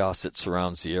chaos that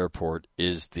surrounds the airport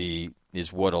is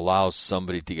what allows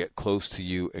somebody to get close to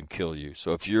you and kill you.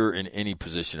 So if you're in any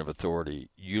position of authority,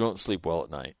 you don't sleep well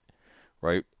at night,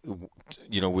 right?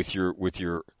 With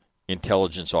your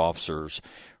intelligence officers,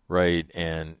 right?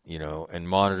 And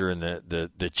monitoring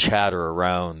the chatter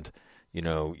around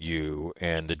you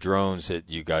and the drones that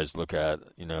you guys look at,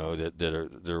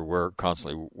 they're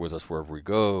constantly with us wherever we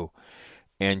go,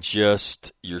 and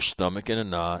just your stomach in a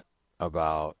knot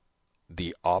about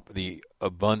the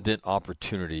abundant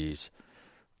opportunities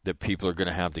that people are going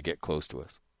to have to get close to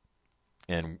us,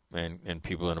 and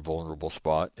people in a vulnerable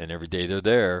spot, and every day they're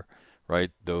there,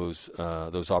 right? Those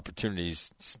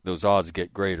opportunities, those odds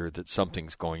get greater that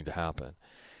something's going to happen.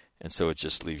 And so it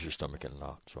just leaves your stomach in a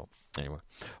knot. So anyway,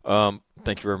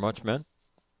 thank you very much, man.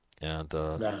 And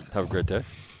have a great day.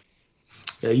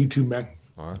 Yeah, you too, man.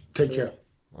 All right. Take care.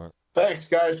 All right. Thanks,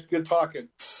 guys. Good talking.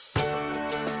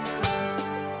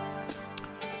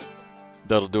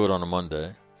 That'll do it on a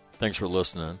Monday. Thanks for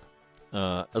listening.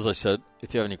 As I said,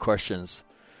 if you have any questions,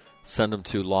 send them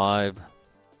to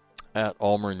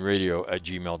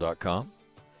live@allmarineradio@gmail.com,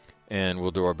 and we'll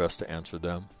do our best to answer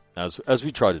them as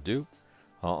we try to do.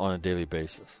 On a daily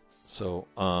basis. So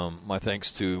my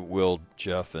thanks to Will,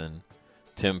 Jeff, and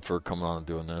Tim for coming on and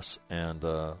doing this, and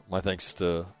my thanks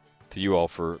to you all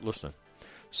for listening.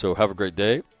 So have a great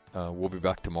day. We'll be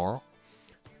back tomorrow.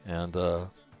 And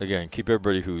again, keep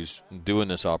everybody who's doing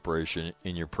this operation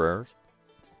in your prayers.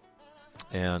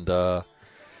 And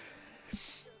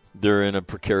they're in a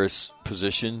precarious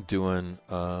position doing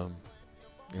good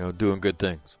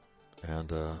things.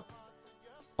 And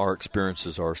our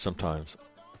experiences are sometimes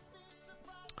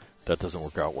that doesn't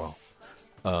work out well.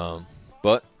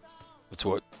 But it's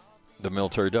what the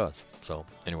military does. So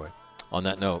anyway, on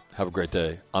that note, have a great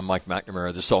day. I'm Mike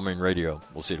McNamara. This is All Marine Radio.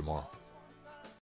 We'll see you tomorrow.